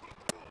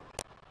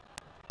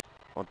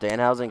 Well,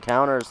 Danhausen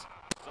counters.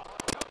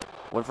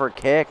 Went for a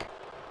kick.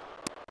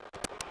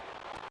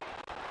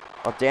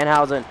 Oh,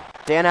 Danhausen.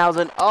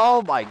 Danhausen.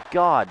 Oh, my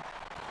God.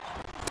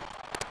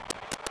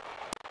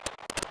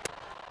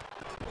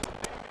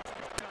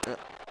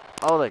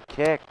 Oh, the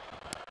kick.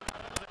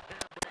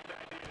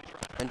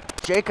 And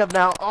Jacob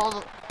now.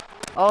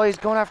 Oh, he's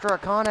going after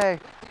Akane.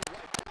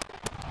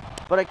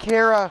 But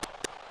Akira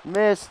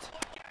missed.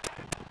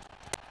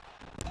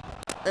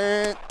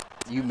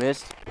 You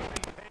missed.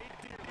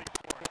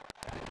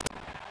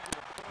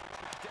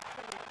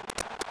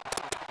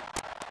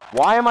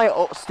 Why am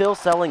I still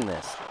selling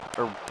this?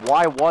 Or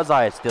why was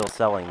I still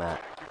selling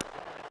that?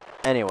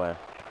 Anyway.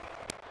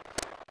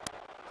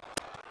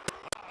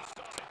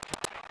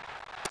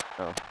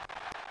 Oh.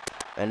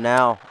 And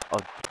now, oh,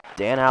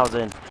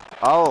 Danhausen.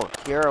 Oh,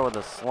 Kira with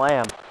a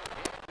slam.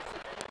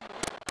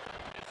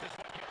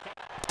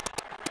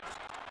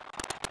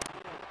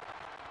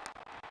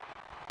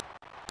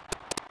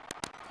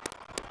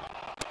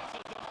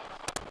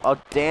 Oh,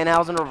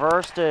 Danhausen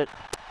reversed it.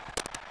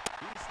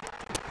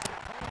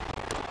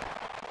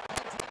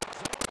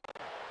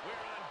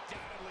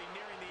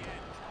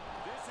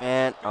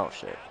 And, oh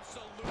shit.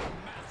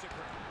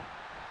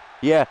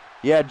 Yeah,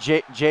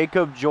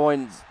 Jacob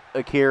joins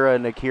Akira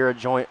and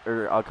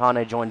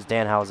Akane joins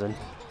Danhausen.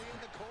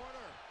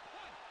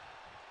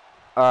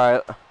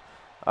 Alright.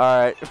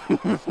 Alright.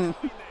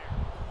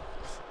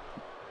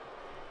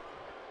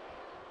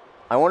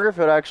 I wonder if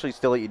it would actually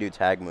still let you do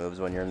tag moves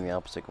when you're in the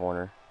opposite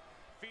corner.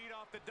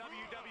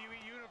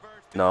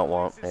 No, it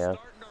won't, yeah.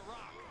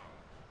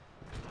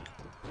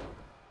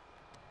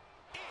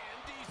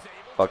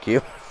 Fuck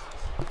you.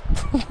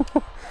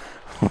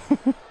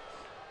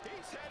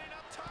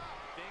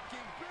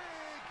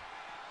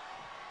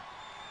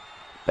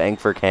 Bang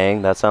for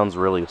Kang, that sounds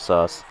really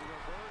sus.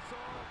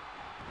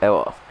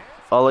 Oh,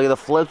 look at the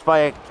flips by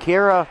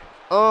Akira.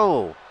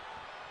 Oh.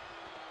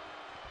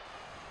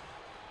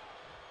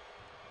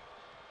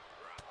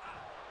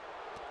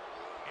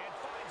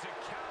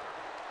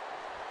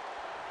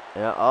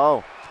 Yeah,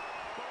 oh.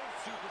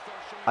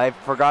 I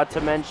forgot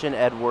to mention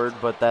Edward,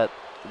 but that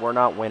we're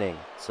not winning,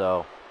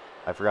 so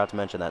I forgot to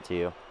mention that to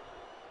you.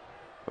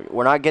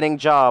 We're not getting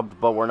jobbed,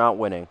 but we're not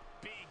winning.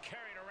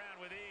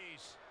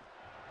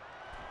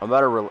 I'm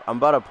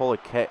about to pull a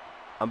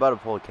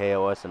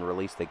KOS and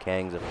release the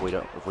Kangs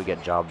if we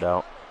get jobbed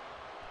out,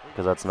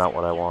 because that's not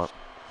what I want.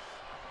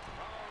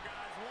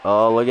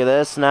 Oh, look at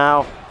this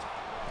now.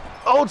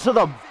 Oh, to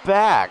the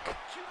back.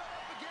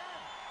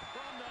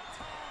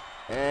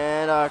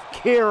 And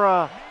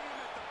Akira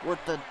with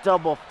the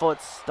double foot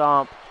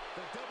stomp.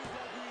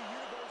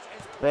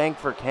 Bang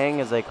for Kang,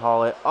 as they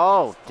call it.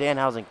 Oh,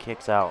 Danhausen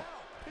kicks out.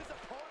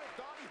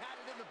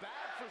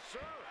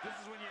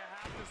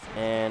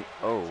 And,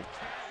 oh.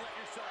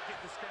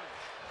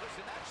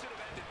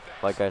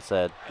 Like I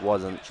said,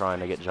 wasn't trying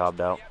to get jobbed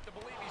out.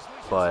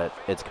 But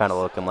it's kind of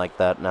looking like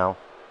that now.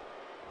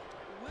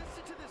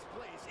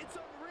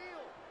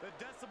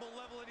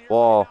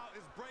 Well,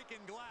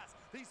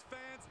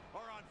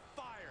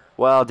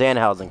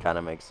 Danhausen kind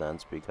of makes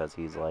sense because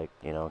he's like,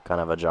 you know, kind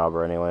of a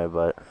jobber anyway,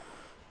 but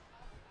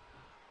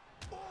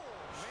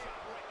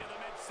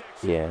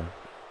yeah.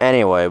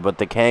 Anyway, but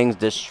the Kang's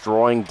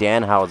destroying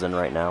Danhausen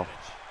right now.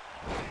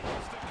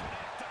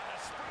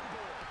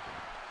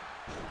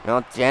 You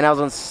know,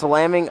 Danhausen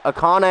slamming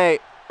Akane,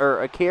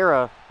 or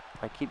Akira.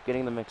 I keep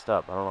getting them mixed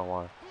up. I don't know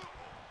why.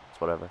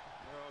 It's whatever.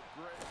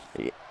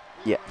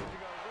 Yeah.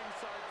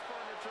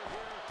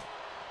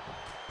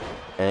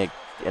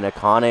 And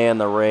Akane in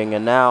the ring,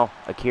 and now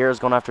Akira's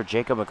going after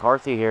Jacob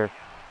McCarthy here.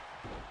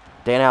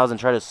 Danhausen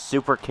tried to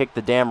super kick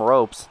the damn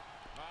ropes.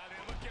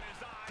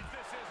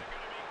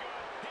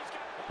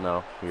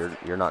 No,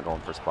 you're not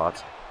going for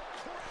spots.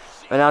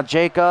 And now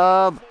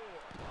Jacob.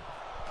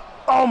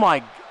 Oh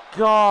my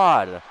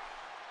God!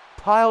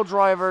 Pile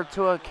driver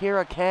to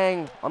Akira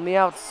Kang on the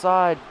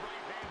outside.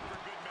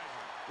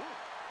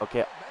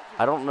 Okay,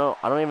 I don't know.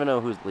 I don't even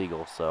know who's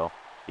legal. So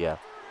yeah,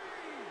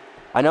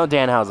 I know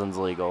Danhausen's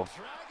legal.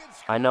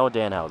 I know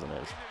Danhausen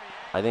is.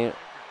 I think.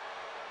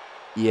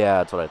 Yeah,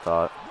 that's what I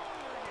thought.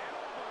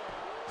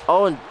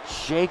 Oh, and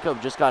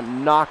Jacob just got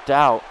knocked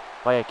out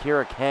by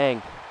Akira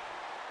Kang.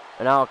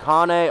 And now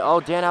Akane.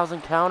 Oh,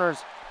 Danhausen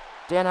counters.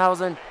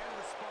 Danhausen.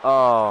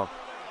 Oh.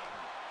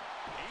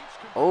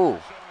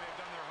 Oh.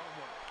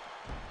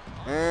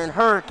 And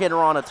Hurricane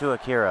Rana to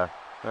Akira.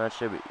 That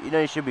should be.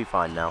 You should be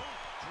fine now.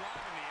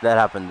 That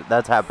happened.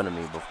 That's happened to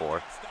me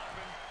before.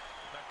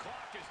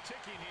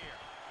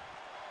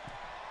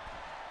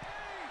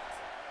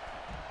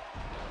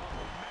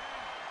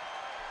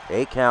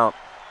 8 count.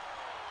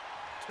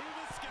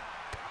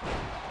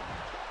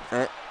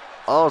 And,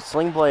 oh,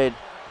 Sling Blade.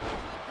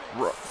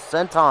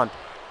 Senton.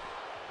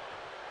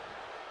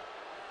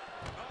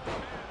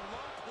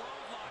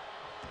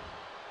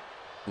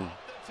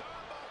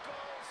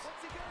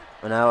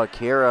 And now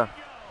Akira.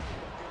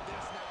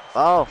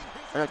 Oh,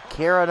 and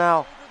Akira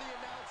now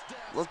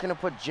looking to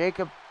put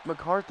Jacob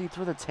McCarthy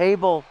through the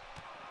table.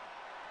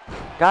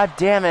 God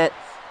damn it.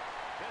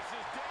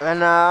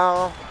 And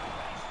now.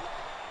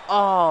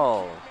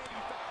 Oh.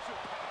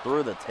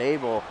 Through the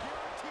table.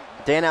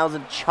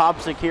 Danhausen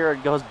chops Akira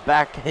and goes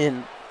back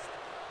in.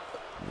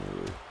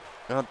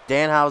 Now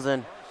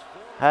Danhausen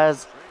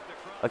has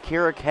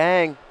Akira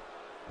Kang.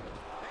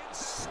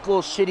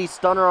 Little shitty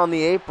stunner on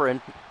the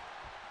apron.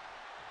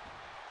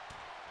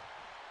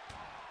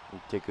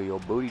 Tickle your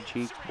booty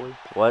cheeks, boy.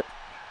 What?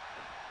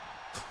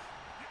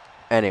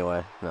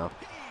 Anyway, no.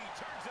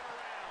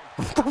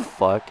 What the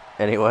fuck?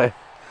 Anyway,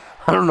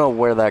 I don't know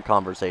where that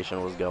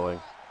conversation was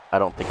going. I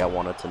don't think I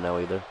wanted to know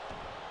either.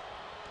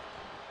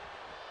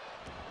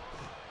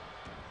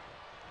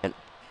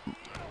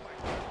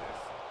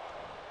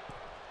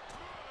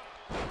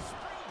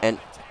 And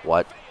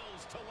what?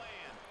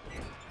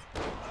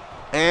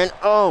 And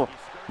oh,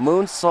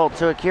 moonsault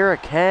to Akira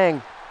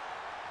Kang.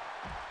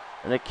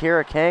 And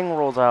Akira Kang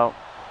rolls out.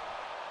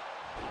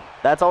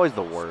 That's always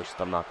the worst,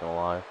 I'm not gonna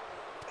lie.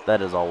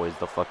 That is always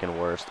the fucking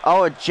worst.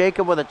 Oh, and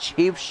Jacob with a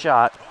cheap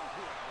shot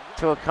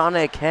to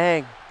Akane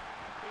Kang.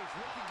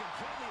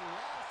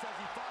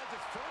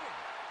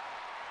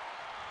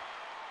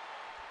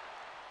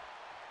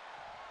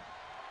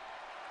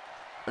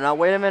 Now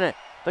wait a minute.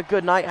 The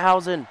good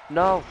Danhausen.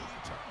 No.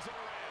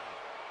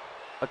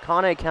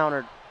 Akane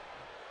countered.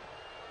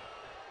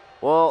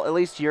 Well, at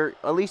least you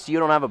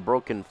don't have a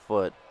broken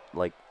foot,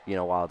 like,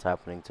 while it's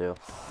happening too.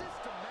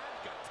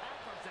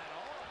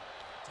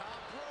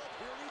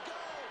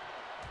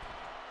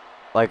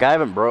 Like I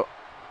haven't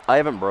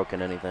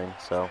broken anything,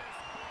 so.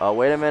 Oh,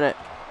 wait a minute.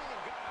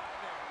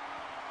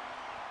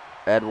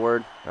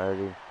 Edward,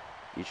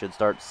 you should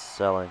start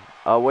selling.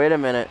 Oh, wait a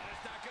minute.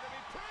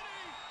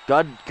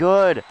 Good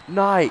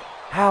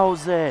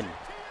Danhausen.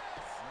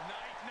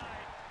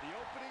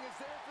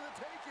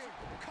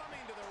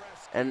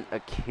 And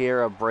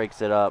Akira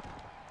breaks it up.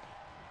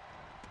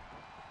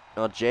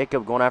 Now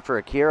Jacob going after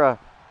Akira.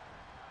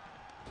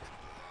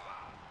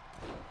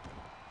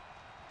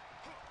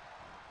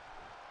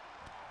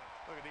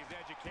 Look at these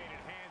educated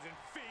hands and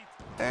feet.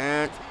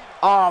 And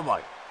oh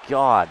my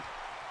God.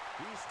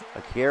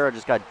 Akira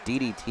just got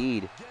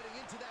DDT'd.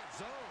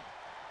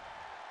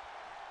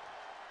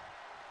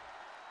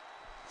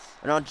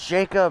 And now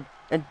Jacob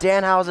and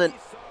Danhausen.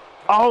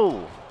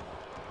 Oh!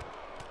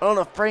 On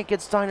a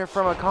Frankensteiner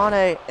from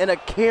Akane and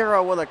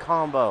Akira with a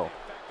combo.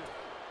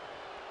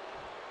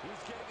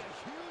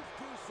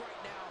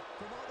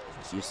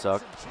 You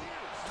suck.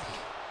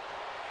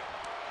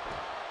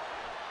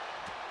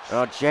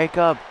 Oh,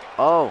 Jacob.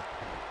 Oh.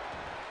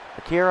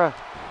 Akira.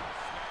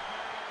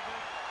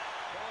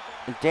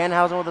 And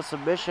Danhausen with a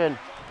submission.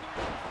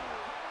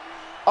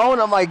 Oh,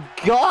 no, my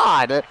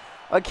God.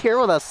 Akira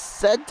with a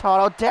senton.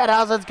 Oh,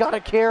 Danhausen's got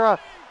Akira.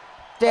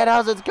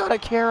 Danhausen's got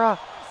Akira.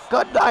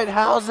 Good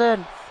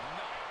Danhausen.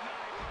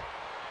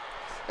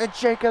 And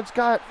Jacob's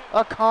got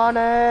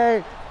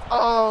Akane.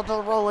 Oh,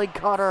 the rolling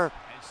cutter.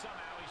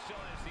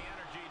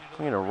 I'm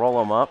going to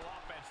roll him up.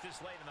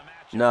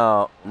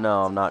 No,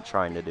 I'm not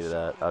trying to do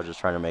that. I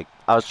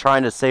was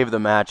trying to save the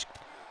match.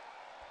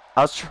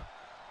 I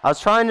was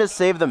trying to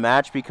save the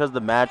match because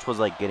the match was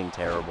like getting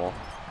terrible.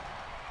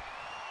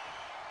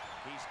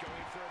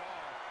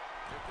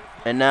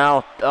 And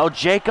now, oh,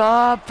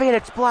 Jacob,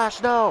 Phoenix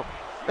Splash, no.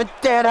 And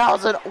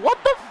Danhausen, what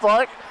the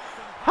fuck?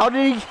 How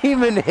did he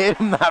even hit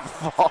him that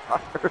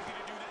far?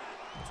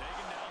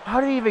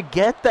 How did he even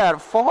get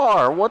that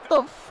far? What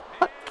the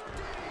fuck?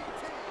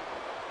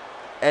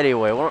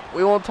 Anyway,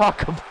 we won't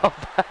talk about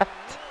that.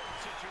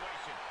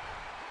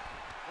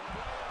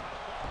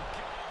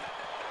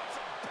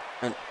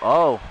 And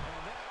oh,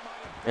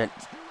 and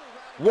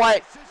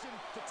what?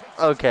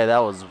 Okay, that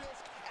was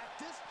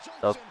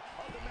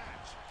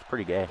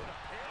pretty gay.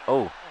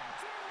 Oh.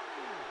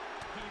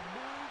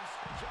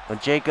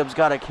 But Jacob's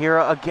got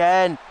Akira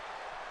again.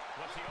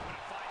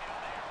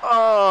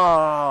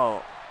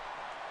 Oh!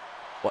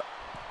 What?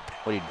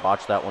 What, he'd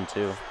botch that one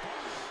too?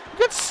 He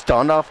gets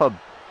stunned off a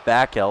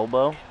back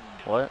elbow?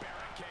 What?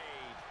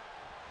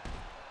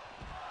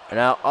 And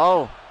now,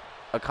 oh!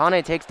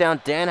 Akane takes down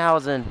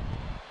Danhausen.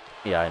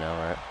 Yeah, I know,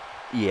 right?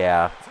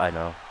 Yeah, I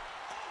know.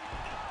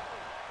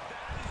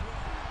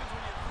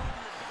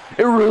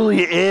 It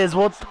really is.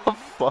 What the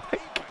fuck?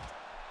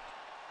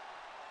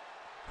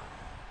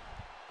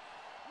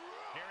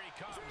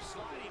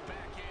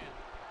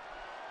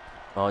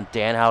 Oh, and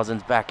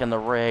Danhausen's back in the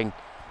ring.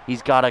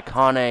 He's got a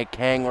Kane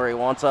Kang where he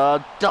wants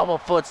a double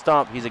foot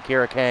stomp. He's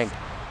Akira Kang.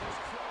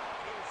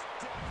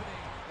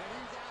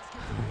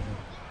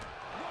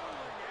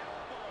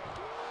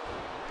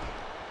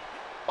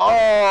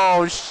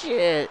 Oh,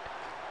 shit.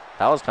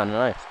 That was kind of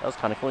nice. That was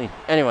kind of clean.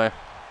 Anyway.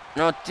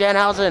 No,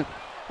 Danhausen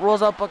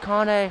rolls up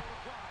Akane.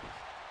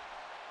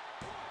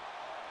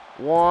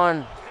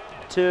 1,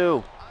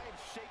 2.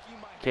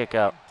 Kick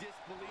out.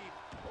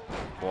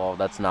 Well,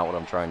 that's not what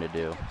I'm trying to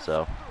do.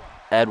 So,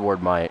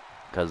 Edward might,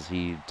 because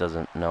he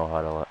doesn't know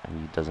how to.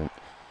 He doesn't.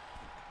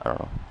 I don't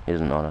know. He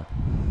doesn't know how to.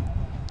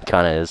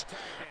 Kind of is.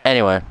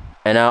 Anyway,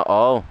 and now,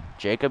 oh,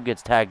 Jacob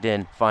gets tagged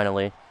in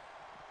finally.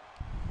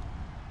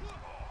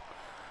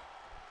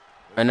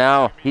 And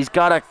now he's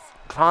got a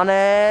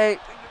Kane.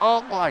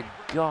 Oh my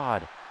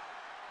God.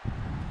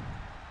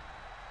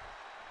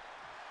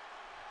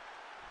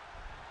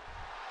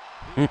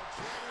 Rah,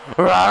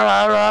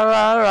 rah, rah,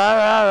 rah, rah,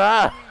 rah,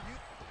 rah.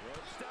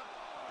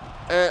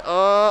 And,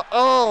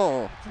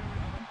 oh,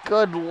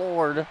 good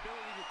Lord.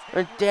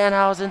 And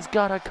Danhausen's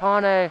got a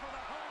Kane.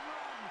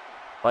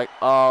 Like,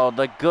 oh,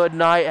 the good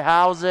night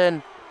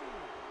Hausen.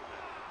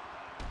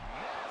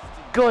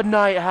 Good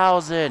night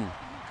Hausen.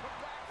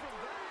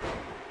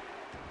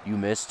 You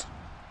missed.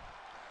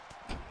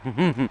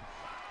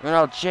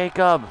 Now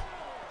Jacob.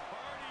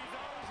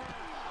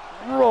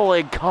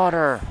 Rolling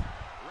cutter.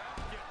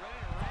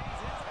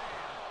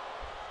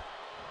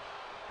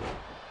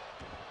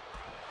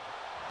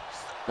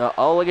 Now,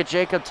 oh, look at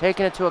Jacob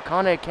taking it to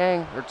Akane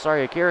Kang. Or,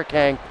 sorry, Akira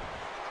Kang.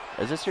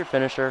 Is this your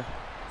finisher?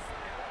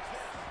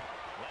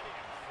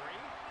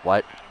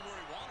 What?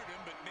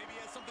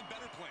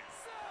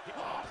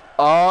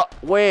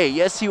 Wait,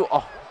 yes you,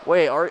 oh,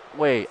 wait,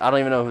 wait, I don't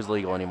even know who's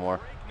legal anymore.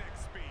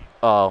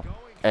 Oh,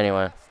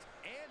 anyway.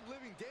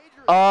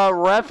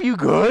 Ref, you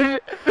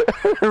good?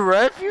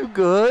 Ref, you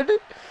good?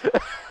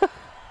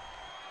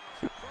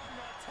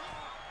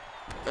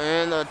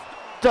 And a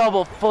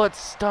double foot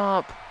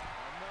stomp.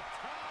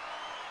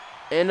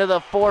 Into the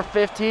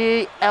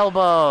 450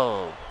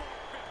 elbow.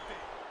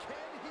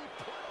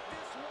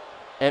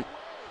 And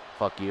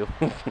fuck you.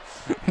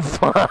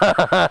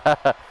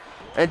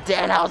 And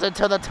Danhausen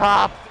to the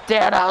top.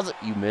 Danhausen,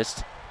 you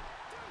missed.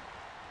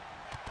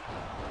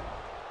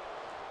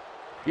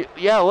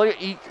 Yeah, look at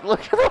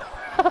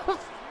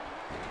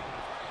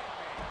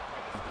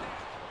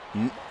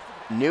the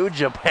New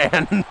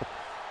Japan.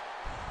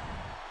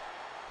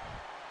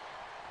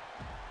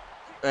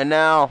 And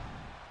now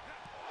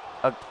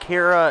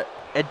Akira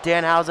and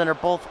Danhausen are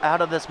both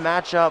out of this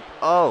matchup.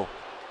 Oh.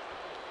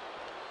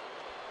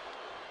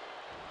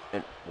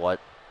 And what?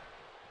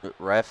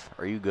 Ref,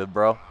 are you good,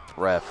 bro?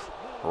 Ref.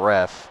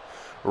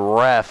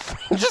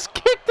 He just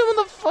kicked him in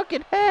the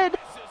fucking head.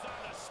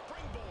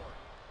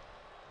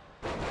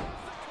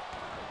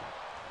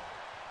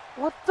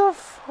 What the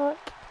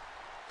fuck?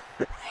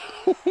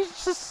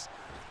 He's just...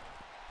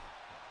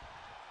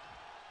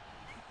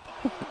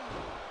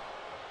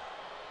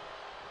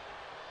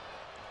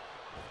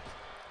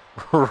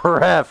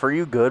 Ref, are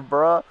you good,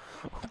 bro?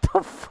 What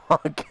the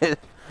fuck?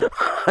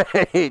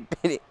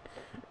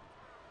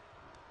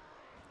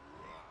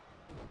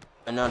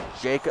 And now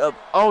Jacob.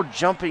 Oh,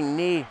 jumping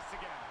knee.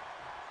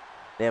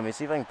 Damn, let me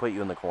see if I can put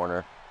you in the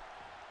corner.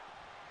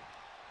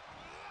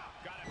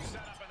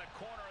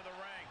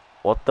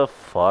 What the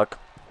fuck?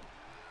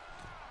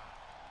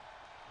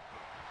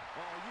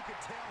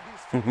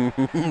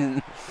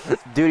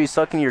 Dude, he's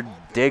sucking your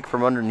dick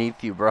from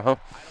underneath you, bro.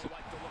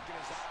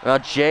 Now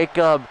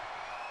Jacob.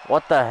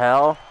 What the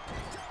hell?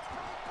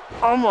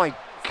 Oh my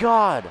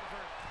God.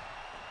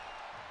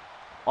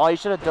 Oh, you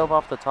should have dove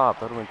off the top.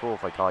 That would have been cool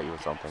if I caught you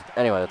with something.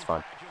 Anyway, that's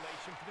fine.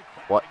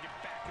 What?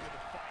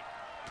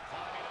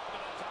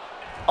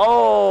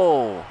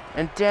 Oh!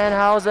 And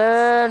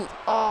Danhausen!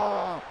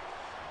 Oh!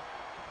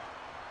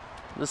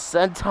 The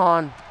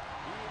senton.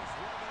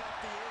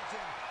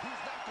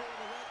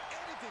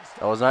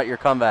 That was not your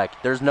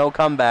comeback. There's no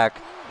comeback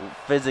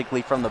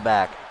physically from the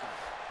back.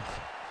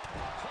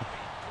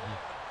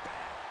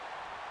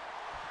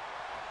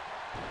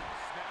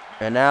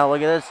 And now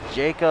look at this,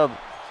 Jacob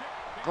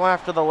going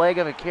after the leg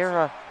of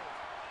Akira.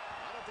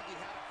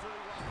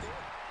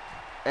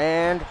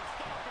 And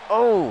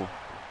oh.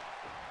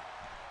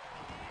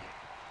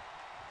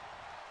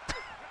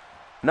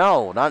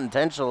 No, not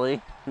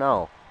intentionally.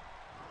 No.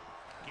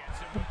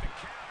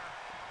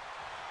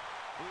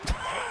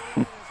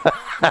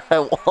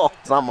 Well,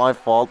 it's not my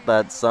fault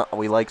that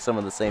we like some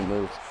of the same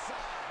moves.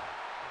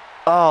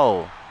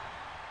 Oh.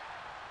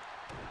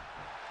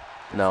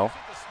 No.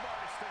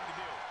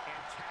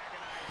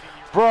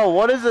 Bro,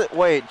 what is it?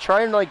 Wait,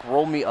 try and like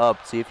roll me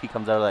up. See if he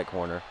comes out of that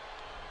corner.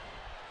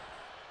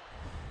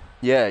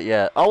 Yeah,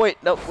 yeah. Oh wait,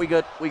 nope, we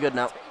good. We good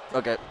now.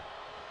 Okay.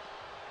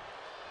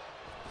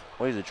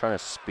 What is it, trying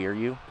to spear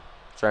you?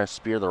 Trying to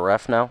spear the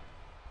ref now?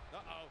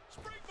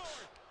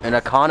 And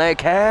a Kane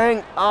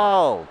Kang!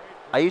 Oh!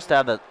 I used to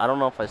have that. I don't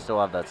know if I still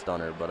have that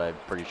stunner, but I'm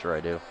pretty sure I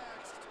do.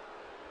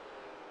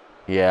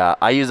 Yeah,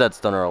 I use that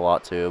stunner a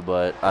lot too,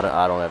 but I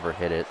don't ever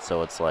hit it,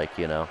 so it's like,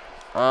 you know.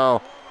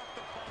 Oh.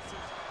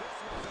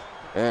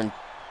 And,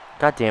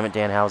 god damn it,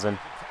 Danhausen.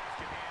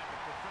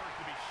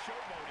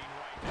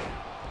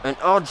 And,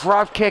 oh,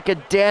 drop kick,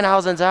 and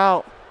Danhausen's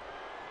out.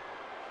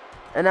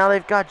 And now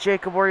they've got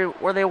Jacob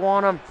where they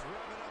want him.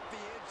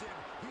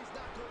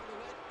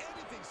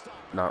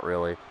 Not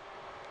really.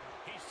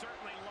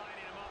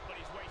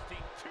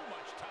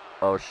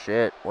 Oh,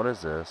 shit. What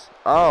is this?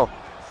 Oh.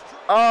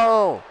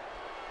 Oh.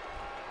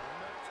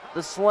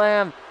 The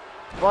slam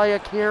by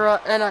Akira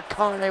and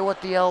Akane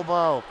with the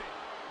elbow.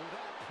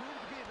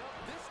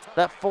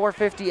 That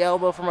 450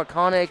 elbow from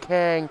Akane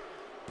Kang.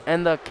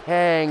 And the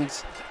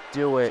Kangs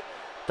do it.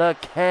 The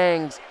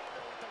Kangs.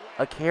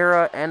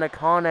 Akira and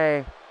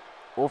Akane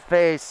will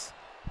face.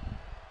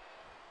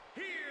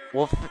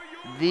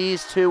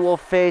 These two will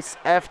face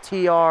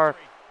FTR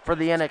for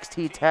the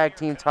NXT Tag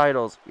Team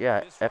titles.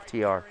 Yeah,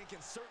 FTR.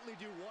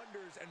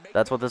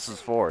 That's what this is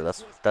for.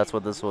 That's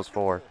what this was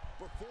for.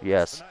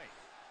 Yes.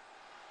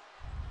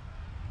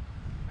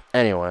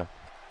 Anyway.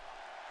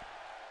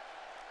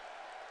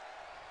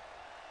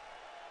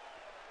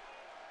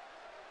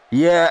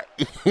 Yeah,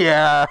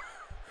 yeah.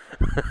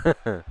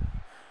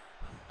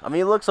 I mean,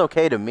 he looks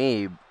okay to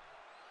me.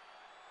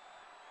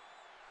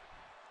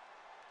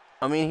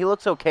 I mean, he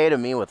looks okay to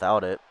me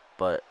without it,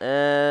 but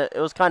it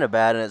was kind of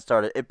bad,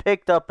 and it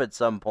picked up at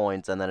some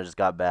points, and then it just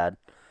got bad.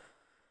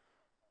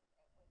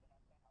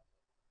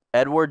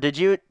 Edward, did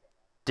you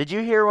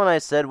hear when I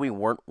said we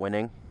weren't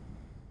winning?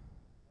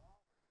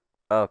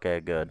 Okay,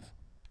 good.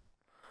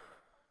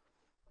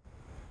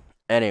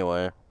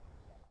 Anyway.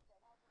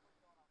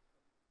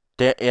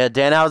 Yeah,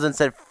 Danhausen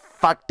said,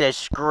 fuck this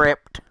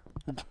script.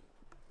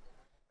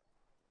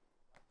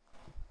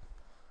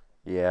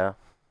 Yeah.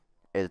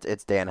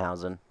 It's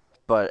Danhausen.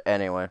 But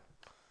anyway.